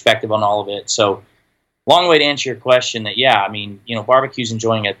give you perspective on all of it. So, long way to answer your question that, yeah, I mean, you know, barbecue's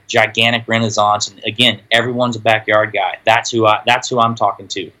enjoying a gigantic renaissance. And again, everyone's a backyard guy. That's who I'm talking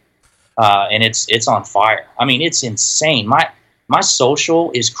to. And it's on fire. I mean, it's insane. My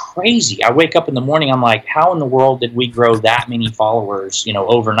social is crazy. I wake up in the morning, I'm like, how in the world did we grow that many followers, you know,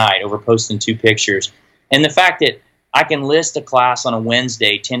 overnight, over posting 2 pictures? And the fact that I can list a class on a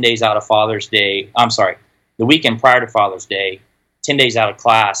Wednesday, 10 days out of Father's Day, the weekend prior to Father's Day, 10 days out of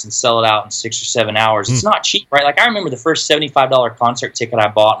class, and sell it out in 6 or 7 hours. It's not cheap, right? Like, I remember the first $75 concert ticket I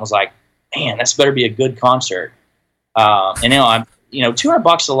bought and was like, man, this better be a good concert. And now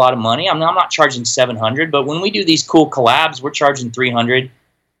 $200 is a lot of money. I'm not charging $700, but when we do these cool collabs, we're charging $300,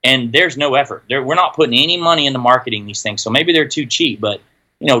 and there's no effort. We're not putting any money into marketing these things. So maybe they're too cheap, but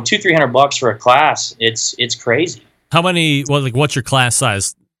you know, $200-300 for a class, it's crazy. How many? What's your class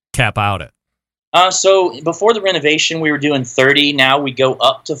size cap out at? So before the renovation, we were doing 30. Now we go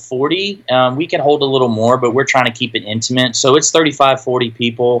up to 40. We can hold a little more, but we're trying to keep it intimate. So it's 35, 40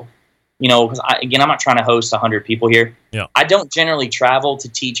 people. because I'm not trying to host 100 people here. Yeah. I don't generally travel to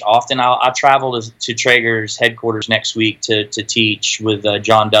teach often. I'll travel to Traeger's headquarters next week to teach with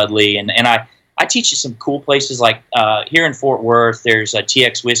John Dudley, and I teach at some cool places like here in Fort Worth. There's a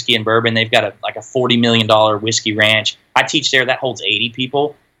TX Whiskey and Bourbon. They've got a $40 million whiskey ranch. I teach there. That holds 80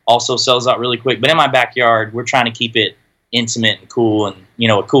 people. Also sells out really quick. But in my backyard, we're trying to keep it intimate and cool, and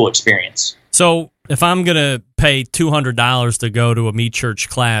a cool experience. So if I'm going to pay $200 to go to a Meat Church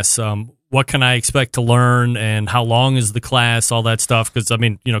class, what can I expect to learn, and how long is the class, all that stuff? Because,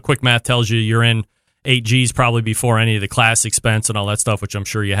 quick math tells you you're in 8 Gs probably before any of the class expense and all that stuff, which I'm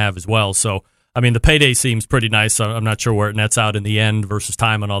sure you have as well. So, the payday seems pretty nice. I'm not sure where it nets out in the end versus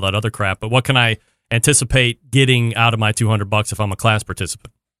time and all that other crap. But what can I anticipate getting out of my $200 if I'm a class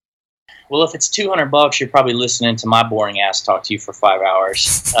participant? Well, if it's $200, you're probably listening to my boring ass talk to you for 5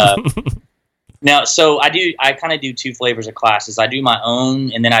 hours. Now, so I kind of do 2 flavors of classes. I do my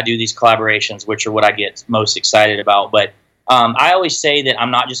own, and then I do these collaborations, which are what I get most excited about. But I always say that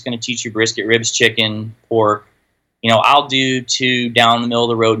I'm not just going to teach you brisket, ribs, chicken, pork. I'll do 2 down the middle of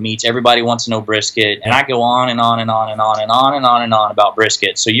the road meats. Everybody wants to know brisket, and I go on and on and on and on and on and on and on about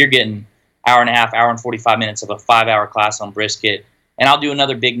brisket. So you're getting hour and a half, hour and 45 minutes of a 5-hour class on brisket. And I'll do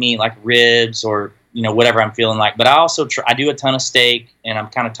another big meat like ribs or, whatever I'm feeling like. But I also I do a ton of steak, and I'm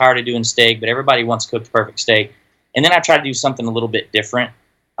kind of tired of doing steak, but everybody wants cooked perfect steak. And then I try to do something a little bit different.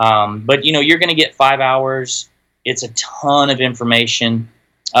 But, you're going to get 5 hours. It's a ton of information.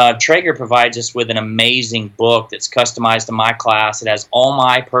 Traeger provides us with an amazing book that's customized to my class. It has all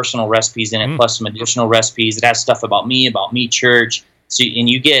my personal recipes in it, plus some additional recipes. It has stuff about me, about Meat Church. So, and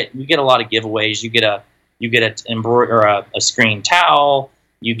you get a lot of giveaways. You get a screen towel.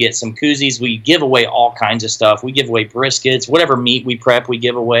 You get some koozies. We give away all kinds of stuff. We give away briskets, whatever meat we prep, we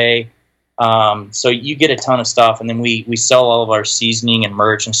give away. So you get a ton of stuff, and then we sell all of our seasoning and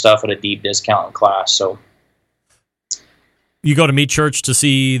merch and stuff at a deep discount in class. So you go to Meat Church to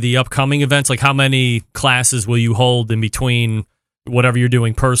see the upcoming events. Like, how many classes will you hold in between whatever you're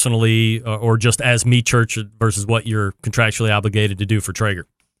doing personally or just as Meat Church versus what you're contractually obligated to do for Traeger?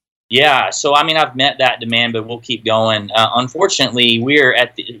 Yeah, so I've met that demand, but we'll keep going. Unfortunately, we're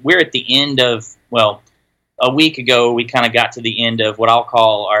at the end of, a week ago we kind of got to the end of what I'll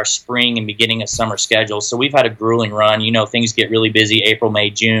call our spring and beginning of summer schedule. So we've had a grueling run. Things get really busy April, May,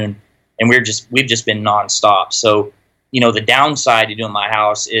 June, and we've just been nonstop. So the downside to doing my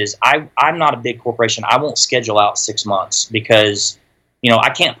house is I'm not a big corporation. I won't schedule out 6 months because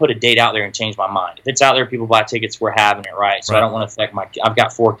I can't put a date out there and change my mind. If it's out there, people buy tickets, we're having it, right? So I don't want to affect I've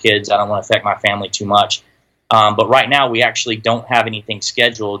got 4 kids. I don't want to affect my family too much. But right now we actually don't have anything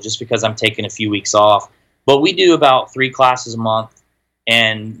scheduled just because I'm taking a few weeks off. But we do about 3 classes a month.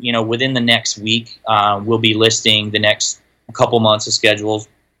 And, within the next week, we'll be listing the next couple months of schedules.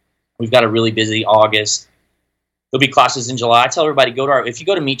 We've got a really busy August. There'll be classes in July. I tell everybody, if you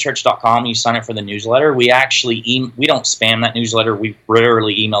go to meatchurch.com and you sign up for the newsletter, we actually we don't spam that newsletter. We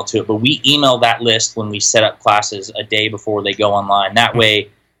rarely email to it, but we email that list when we set up classes a day before they go online. That way,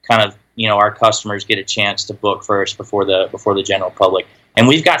 kind of, our customers get a chance to book first before the general public. And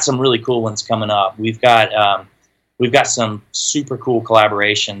we've got some really cool ones coming up. We've got some super cool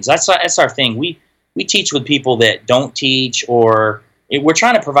collaborations. That's our thing. We teach with people that don't teach, or we're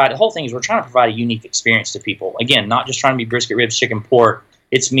trying to provide, the whole thing is we're trying to provide a unique experience to people. Again, not just trying to be brisket, ribs, chicken, pork.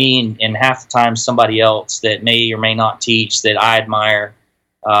 It's me and half the time somebody else that may or may not teach that I admire,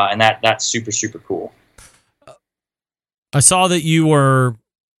 and that's super, super cool. I saw that you were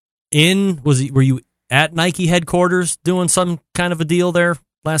were you at Nike headquarters doing some kind of a deal there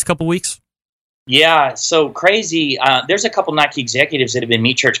last couple weeks? Yeah, so crazy. There's a couple Nike executives that have been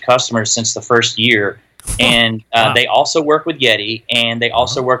Meat Church customers since the first year. And wow. They also work with Yeti, and they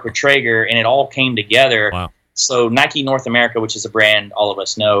also work with Traeger, and it all came together. Wow. So Nike North America, which is a brand all of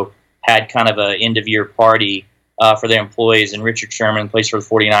us know, had kind of an end-of-year party for their employees, and Richard Sherman, plays for the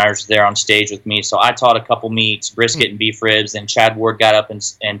 49ers, was there on stage with me. So I taught a couple meats, brisket and beef ribs, and Chad Ward got up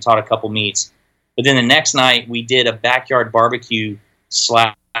and taught a couple meats. But then the next night, we did a backyard barbecue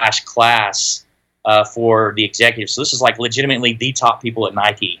 / class for the executives. So this is like legitimately the top people at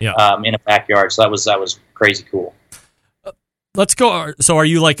Nike in a backyard. So that was crazy cool. Let's go. So are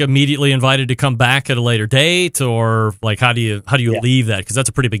you like immediately invited to come back at a later date, or like how do you leave that? Because that's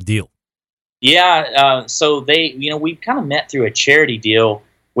a pretty big deal. Yeah. So we kind of met through a charity deal,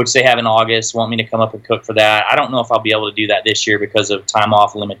 which they have in August, want me to come up and cook for that. I don't know if I'll be able to do that this year because of time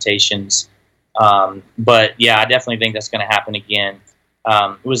off limitations. But yeah, I definitely think that's going to happen again.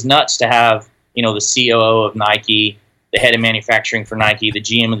 It was nuts to have, the COO of Nike, the head of manufacturing for Nike, the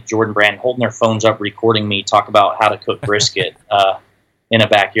GM of the Jordan brand, holding their phones up, recording me talk about how to cook brisket. in a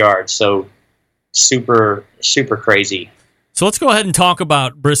backyard. So super, super crazy. So let's go ahead and talk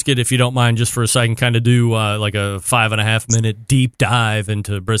about brisket, if you don't mind, just for a second, kind of do like a 5.5 minute deep dive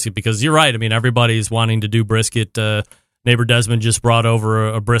into brisket, because you're right. I mean, everybody's wanting to do brisket. Neighbor Desmond just brought over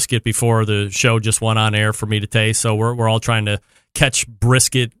a brisket before the show just went on air for me to taste. So we're all trying to catch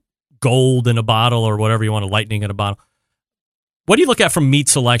brisket gold in a bottle, or whatever you want, lightning in a bottle. What do you look at from meat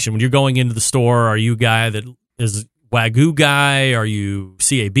selection when you're going into the store? Are you a guy that is Wagyu guy? Are you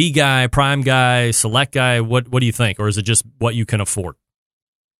CAB guy, prime guy, select guy? What do you think? Or is it just what you can afford?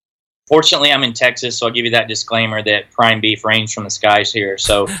 Fortunately, I'm in Texas, so I'll give you that disclaimer that prime beef rains from the skies here.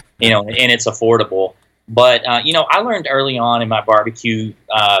 So, and it's affordable. But, I learned early on in my barbecue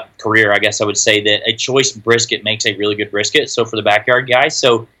career, I guess I would say, that a choice brisket makes a really good brisket. So for the backyard guys.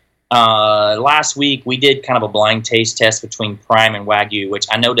 So last week we did kind of a blind taste test between prime and Wagyu, which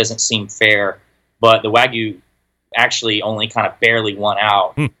I know doesn't seem fair, but the Wagyu actually only kind of barely won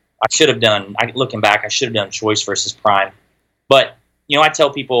out. Looking back, I should have done choice versus prime. But, I tell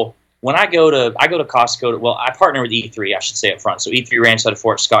people, when I go to Costco, well, I partner with E3, I should say up front. So E3 Ranch out of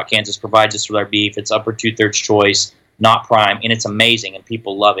Fort Scott, Kansas provides us with our beef. It's upper 2/3 choice, not prime, and it's amazing, and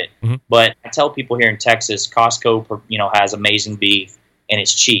people love it. Mm-hmm. But I tell people here in Texas, Costco, has amazing beef, and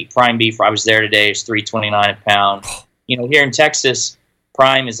it's cheap. Prime beef, I was there today, is $3.29 a pound. Here in Texas,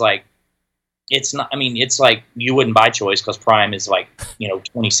 prime is like, it's not. I mean, it's like you wouldn't buy choice because prime is like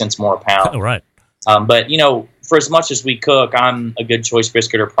 20 cents more a pound. Oh, right. But for as much as we cook, I'm a good choice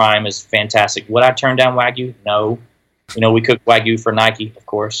brisket or prime is fantastic. Would I turn down Wagyu? No. We cook Wagyu for Nike, of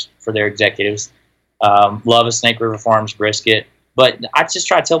course, for their executives. Love a Snake River Farms brisket. But I just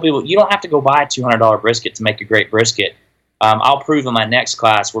try to tell people, you don't have to go buy a $200 brisket to make a great brisket. I'll prove in my next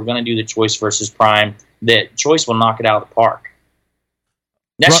class, we're going to do the choice versus prime, that choice will knock it out of the park.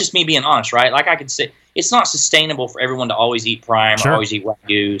 That's just me being honest, right? Like I could say, it's not sustainable for everyone to always eat prime or always eat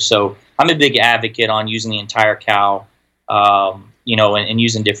Wagyu. So I'm a big advocate on using the entire cow, and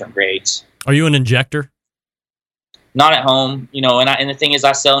using different grades. Are you an injector? Not at home, and the thing is,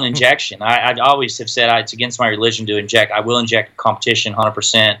 I sell an injection. I always have said it's against my religion to inject. I will inject competition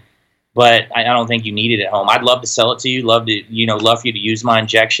 100%, but I don't think you need it at home. I'd love to sell it to you, love for you to use my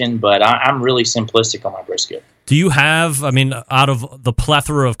injection, but I'm really simplistic on my brisket. Do you have, out of the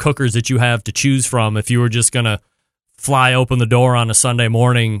plethora of cookers that you have to choose from, if you were just going to fly open the door on a Sunday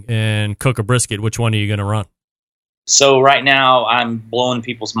morning and cook a brisket, which one are you going to run? So right now I'm blowing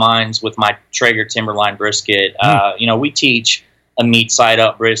people's minds with my Traeger Timberline brisket. We teach a meat side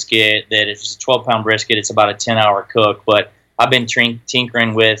up brisket that if it's a 12-pound brisket, it's about a 10-hour cook, but I've been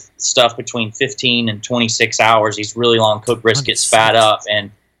tinkering with stuff between 15 and 26 hours, these really long cooked briskets fat up,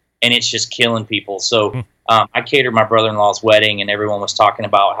 and it's just killing people. So I catered my brother-in-law's wedding, and everyone was talking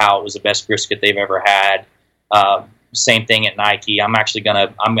about how it was the best brisket they've ever had. Same thing at Nike. I'm actually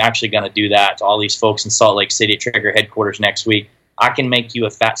gonna do that to all these folks in Salt Lake City at Traeger headquarters next week. I can make you a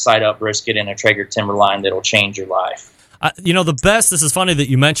fat side up brisket in a Traeger Timberline that'll change your life. The best. This is funny that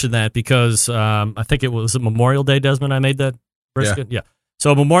you mentioned that because I think it was Memorial Day, Desmond. I made that brisket. Yeah.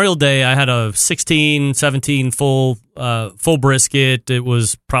 So Memorial Day, I had a 16, 17 full brisket. It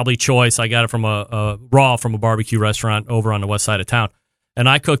was probably choice. I got it from a raw from a barbecue restaurant over on the west side of town. And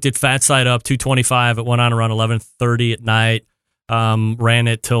I cooked it fat side up, 225. It went on around 11:30 at night. Ran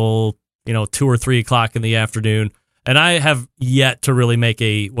it till 2 or 3 o'clock in the afternoon. And I have yet to really make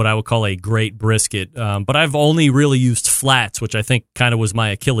what I would call a great brisket. But I've only really used flats, which I think kind of was my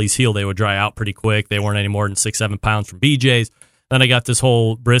Achilles heel. They would dry out pretty quick. They weren't any more than 6-7 pounds from BJ's. Then I got this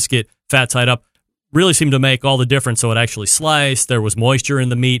whole brisket fat side up. Really seemed to make all the difference. So it actually sliced. There was moisture in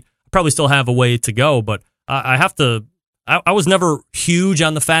the meat. I probably still have a way to go, but I have to. I was never huge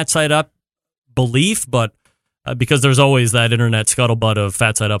on the fat side up belief, but because there's always that internet scuttlebutt of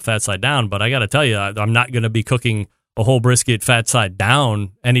fat side up, fat side down. But I got to tell you, I'm not going to be cooking a whole brisket fat side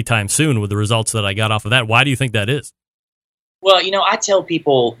down anytime soon with the results that I got off of that. Why do you think that is? Well, I tell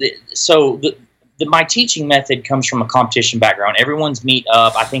people, my teaching method comes from a competition background. Everyone's meat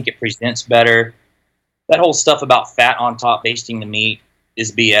up. I think it presents better. That whole stuff about fat on top basting the meat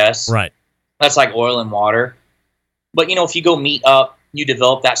is BS. Right. That's like oil and water. But, if you go meat up, you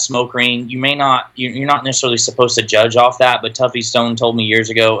develop that smoke ring. You're not necessarily supposed to judge off that, but Tuffy Stone told me years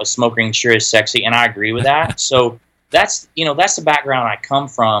ago, a smoke ring sure is sexy, and I agree with that. So that's the background I come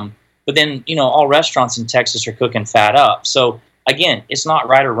from. But then, all restaurants in Texas are cooking fat up. So again, it's not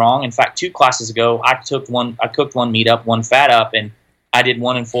right or wrong. In fact, 2 classes ago, I cooked one meat up, one fat up, and I did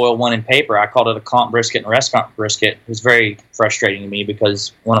one in foil, one in paper. I called it a comp brisket and a restaurant brisket. It was very frustrating to me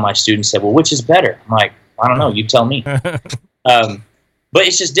because one of my students said, well, which is better? I'm like, I don't know. You tell me. But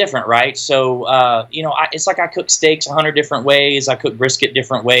it's just different, right? So, it's like I cook steaks 100 different ways. I cook brisket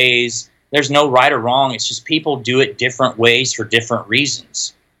different ways. There's no right or wrong. It's just people do it different ways for different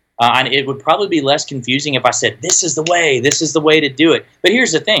reasons. And it would probably be less confusing if I said, this is the way to do it. But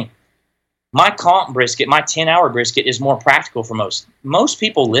here's the thing. My comp brisket, my 10-hour brisket is more practical for most. Most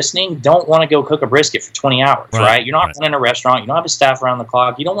people listening don't want to go cook a brisket for 20 hours, right? You're not running a restaurant. You don't have a staff around the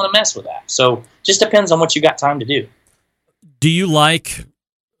clock. You don't want to mess with that. So just depends on what you got time to do. Do you like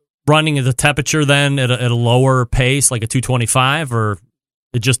running at the temperature then at a lower pace, like a 225, or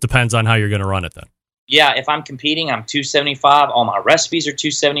it just depends on how you're going to run it then? Yeah, if I'm competing, I'm 275. All my recipes are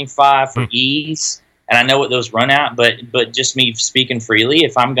 275 for ease. And I know what those run at, but just me speaking freely,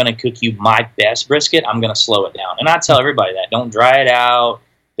 if I'm going to cook you my best brisket, I'm going to slow it down. And I tell everybody that. Don't dry it out.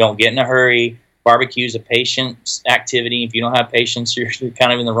 Don't get in a hurry. Barbecue is a patience activity. If you don't have patience, you're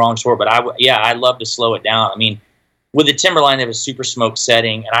kind of in the wrong sport. But I love to slow it down. I mean, with the Timberline, they have a super smoke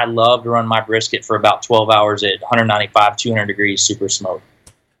setting, and I love to run my brisket for about 12 hours at 195, 200 degrees super smoke.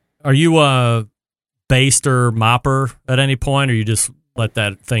 Are you a baster, mopper at any point, or you just let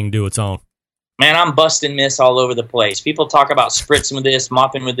that thing do its own? Man, I'm busting miss all over the place. People talk about spritzing with this,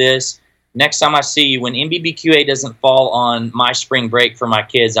 mopping with this. Next time I see you, when MBBQA doesn't fall on my spring break for my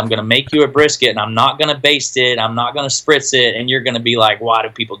kids, I'm going to make you a brisket, and I'm not going to baste it. I'm not going to spritz it, and you're going to be like, why do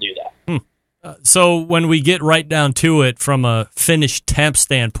people do that? So when we get right down to it, from a finished temp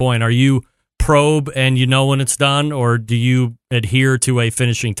standpoint, are you probe and you know when it's done, or do you adhere to a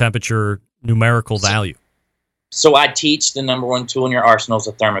finishing temperature numerical value? So I teach the number one tool in your arsenal is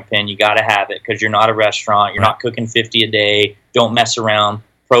a Thermopin. You got to have it because you're not a restaurant. You're not cooking 50 a day. Don't mess around.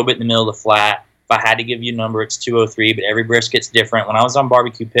 Probe it in the middle of the flat. If I had to give you a number, it's 203, but every brisket's different. When I was on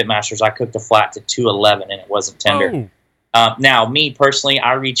Barbecue Pitmasters, I cooked a flat to 211, and it wasn't tender. Now, me personally,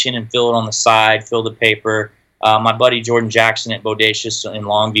 I reach in and fill it on the side, fill the paper. My buddy Jordan Jackson at Bodacious in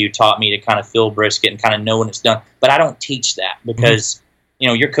Longview taught me to kind of fill brisket and kind of know when it's done. But I don't teach that because,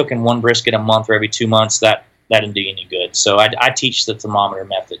 you're cooking one brisket a month or every 2 months. That doesn't do you any good. So I teach the thermometer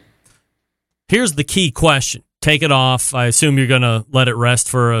method. Here's the key question. Take it off. I assume you're going to let it rest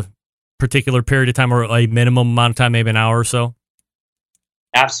for a particular period of time or a minimum amount of time, maybe an hour or so?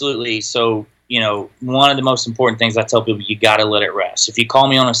 Absolutely. So, one of the most important things I tell people, you got to let it rest. If you call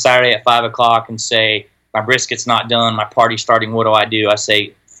me on a Saturday at 5 o'clock and say, my brisket's not done, my party's starting, what do? I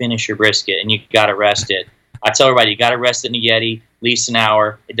say, finish your brisket, and you got to rest it. I tell everybody, you got to rest it in a Yeti, at least an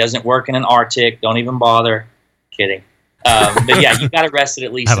hour. It doesn't work in an Arctic. Don't even bother. Kidding. But yeah, you got to rest it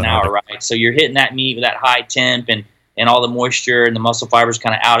at least an hour, right? So you're hitting that meat with that high temp and all the moisture and the muscle fibers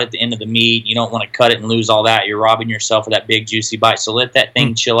kind of out at the end of the meat. You don't want to cut it and lose all that. You're robbing yourself of that big juicy bite. So let that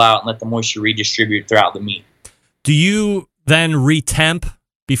thing chill out and let the moisture redistribute throughout the meat. Do you then retemp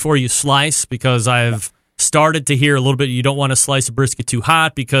before you slice? Because I've started to hear a little bit, you don't want to slice a brisket too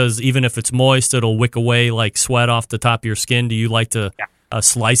hot because even if it's moist, it'll wick away like sweat off the top of your skin. Do you like to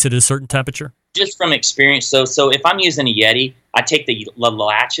slice it at a certain temperature? Just from experience, so if I'm using a Yeti, I take the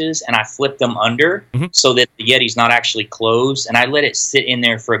latches and I flip them under so that the Yeti's not actually closed, and I let it sit in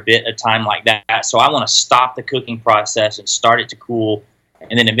there for a bit of time like that. So I want to stop the cooking process and start it to cool,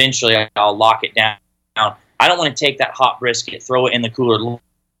 and then eventually I'll lock it down. I don't want to take that hot brisket, throw it in the cooler,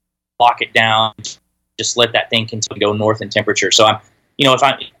 lock it down, just let that thing continue to go north in temperature. So I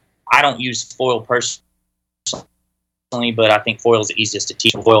don't use foil personally, but I think foil is the easiest to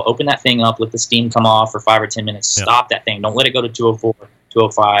teach. Foil, open that thing up, let the steam come off for 5 or 10 minutes, stop that thing. Don't let it go to 204,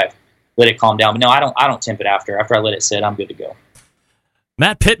 205. Let it calm down. But no, I don't temp it after. After I let it sit, I'm good to go.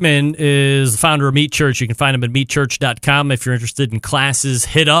 Matt Pittman is the founder of Meat Church. You can find him at meatchurch.com. If you're interested in classes,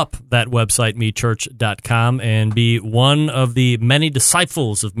 hit up that website, meatchurch.com, and be one of the many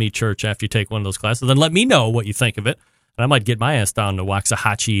disciples of Meat Church after you take one of those classes. Then let me know what you think of it. And I might get my ass down to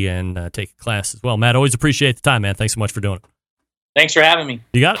Waxahachie and take a class as well. Matt, always appreciate the time, man. Thanks so much for doing it. Thanks for having me.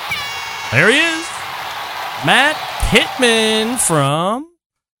 You got it. There he is. Matt Pittman from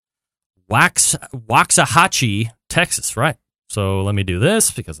Waxahachie, Texas, right? So let me do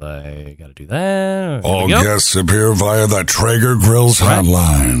this because I got to do that. All guests appear via the Traeger Grills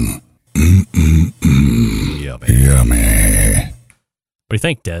hotline. Yummy. What do you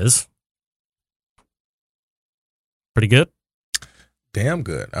think, Des? Pretty good? Damn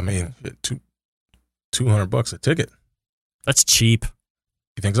good. I mean, $200 a ticket. That's cheap.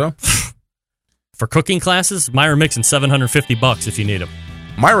 You think so? For cooking classes, Myron Mixon, $750 if you need him.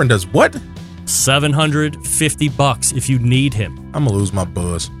 Myron does what? $750 if you need him. I'm gonna lose my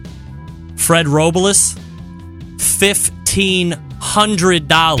buzz. Fred Robles,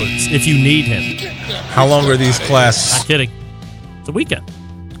 $1,500 if you need him. How long are these classes? Not kidding. It's a weekend.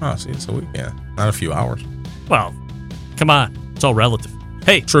 Oh, see, it's a weekend. Not a few hours. Well, come on. It's all relative.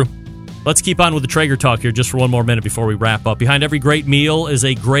 Hey, True. let's keep on with the Traeger talk here just for one more minute before we wrap up. Behind every great meal is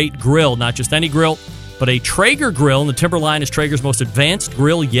a great grill, not just any grill, but a Traeger grill. And the Timberline is Traeger's most advanced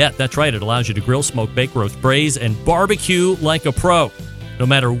grill yet. That's right. It allows you to grill, smoke, bake, roast, braise, and barbecue like a pro. No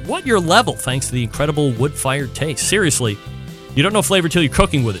matter what your level, thanks to the incredible wood-fired taste. Seriously, you don't know flavor till you're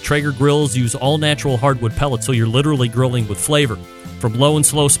cooking with it. Traeger grills use all-natural hardwood pellets, so you're literally grilling with flavor. From low and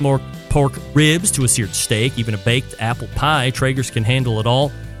slow smoked pork ribs to a seared steak, even a baked apple pie, Traeger's can handle it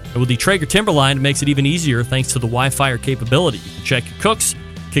all. And with the Traeger Timberline, it makes it even easier thanks to the Wi-Fi capability. You can check your cooks,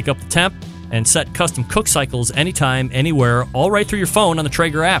 kick up the temp, and set custom cook cycles anytime, anywhere, all right through your phone on the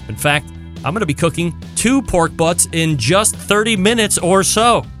Traeger app. In fact, I'm going to be cooking 2 pork butts in just 30 minutes or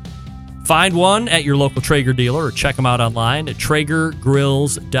so. Find one at your local Traeger dealer or check them out online at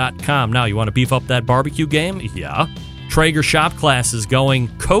TraegerGrills.com. Now, you want to beef up that barbecue game? Yeah. Traeger shop classes going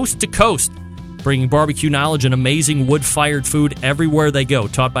coast to coast, bringing barbecue knowledge and amazing wood-fired food everywhere they go.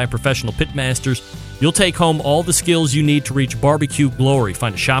 Taught by professional pitmasters, you'll take home all the skills you need to reach barbecue glory.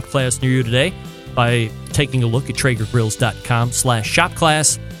 Find a shop class near you today by taking a look at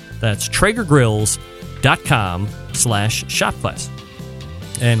TraegerGrills.com/shopclass. That's TraegerGrills.com/shopclass.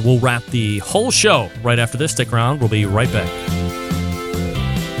 And we'll wrap the whole show right after this. Stick around. We'll be right back.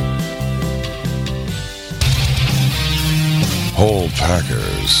 Whole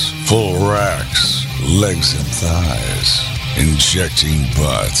packers, full racks, legs and thighs, injecting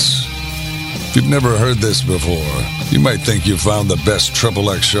butts. If you've never heard this before, you might think you found the best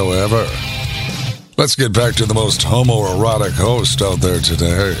XXX show ever. Let's get back to the most homoerotic host out there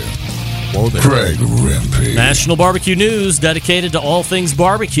today, Greg Rempe. National Barbecue News, dedicated to all things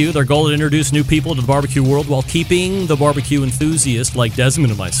barbecue. Their goal is to introduce new people to the barbecue world while keeping the barbecue enthusiast like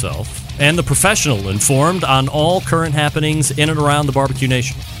Desmond and myself and the professional informed on all current happenings in and around the barbecue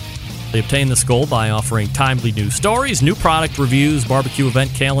nation. They obtain this goal by offering timely news stories, new product reviews, barbecue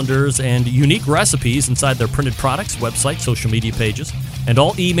event calendars, and unique recipes inside their printed products, website, social media pages, and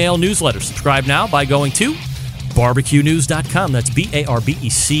all email newsletters. Subscribe now by going to barbecuenews.com. That's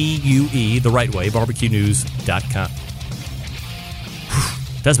BARBECUE, the right way, barbecuenews.com.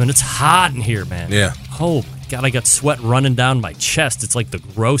 Desmond, it's hot in here, man. Yeah. Oh, my God, I got sweat running down my chest. It's like the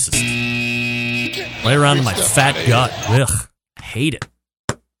grossest. Right around in my fat gut. Ugh, I hate it.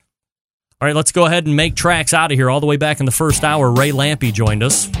 All right, let's go ahead and make tracks out of here. All the way back in the first hour, Ray Lampe joined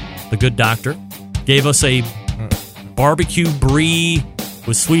us, the good doctor. Gave us a barbecue brie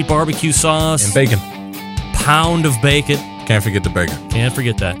with sweet barbecue sauce. And bacon. Pound of bacon. Can't forget the bacon. Can't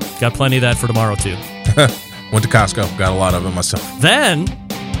forget that. Got plenty of that for tomorrow, too. Went to Costco. Got a lot of it myself. Then,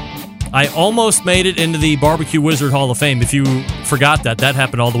 I almost made it into the Barbecue Wizard Hall of Fame. If you forgot that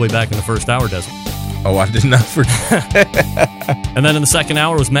happened all the way back in the first hour, Desmond. Oh, I did not forget. And then in the second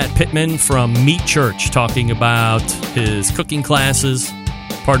hour was Matt Pittman from Meat Church talking about his cooking classes,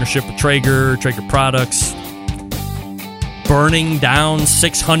 partnership with Traeger products, burning down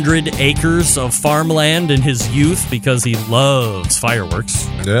 600 acres of farmland in his youth because he loves fireworks.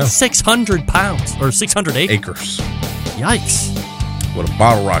 Yeah. 600 pounds, or 600 acres. Yikes. With a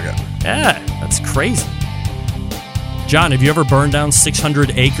bottle rocket. Yeah, that's crazy. John, have you ever burned down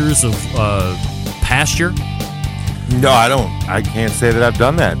 600 acres of pasture? No, I don't. I can't say that I've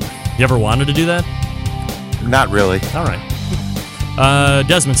done that. You ever wanted to do that? Not really. All right.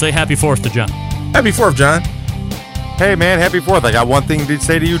 Desmond, say happy 4th to John. Happy 4th, John. Hey, man, happy 4th. I got one thing to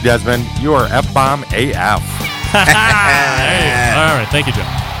say to you, Desmond. You are F-bomb AF. Hey, all right, thank you, John.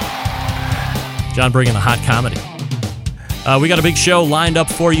 John bringing the hot comedy. We got a big show lined up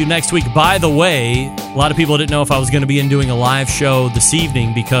for you next week. By the way, a lot of people didn't know if I was going to be doing a live show this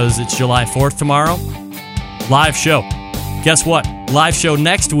evening because it's July 4th tomorrow. Live show. Guess what? Live show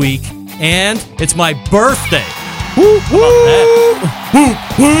next week, and it's my birthday. Whoop, whoop.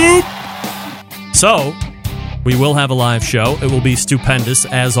 Whoop. So, we will have a live show. It will be stupendous,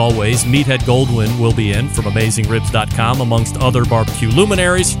 as always. Meathead Goldwyn will be in from AmazingRibs.com, amongst other barbecue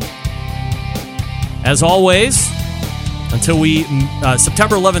luminaries. As always, until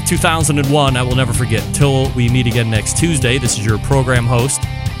September 11th, 2001, I will never forget. Until we meet again next Tuesday, this is your program host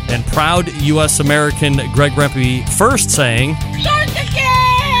and proud U.S. American Greg Rempe first saying, Start the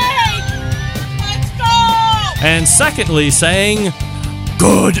game! Let's go! And secondly saying,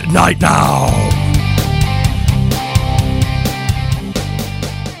 good night now.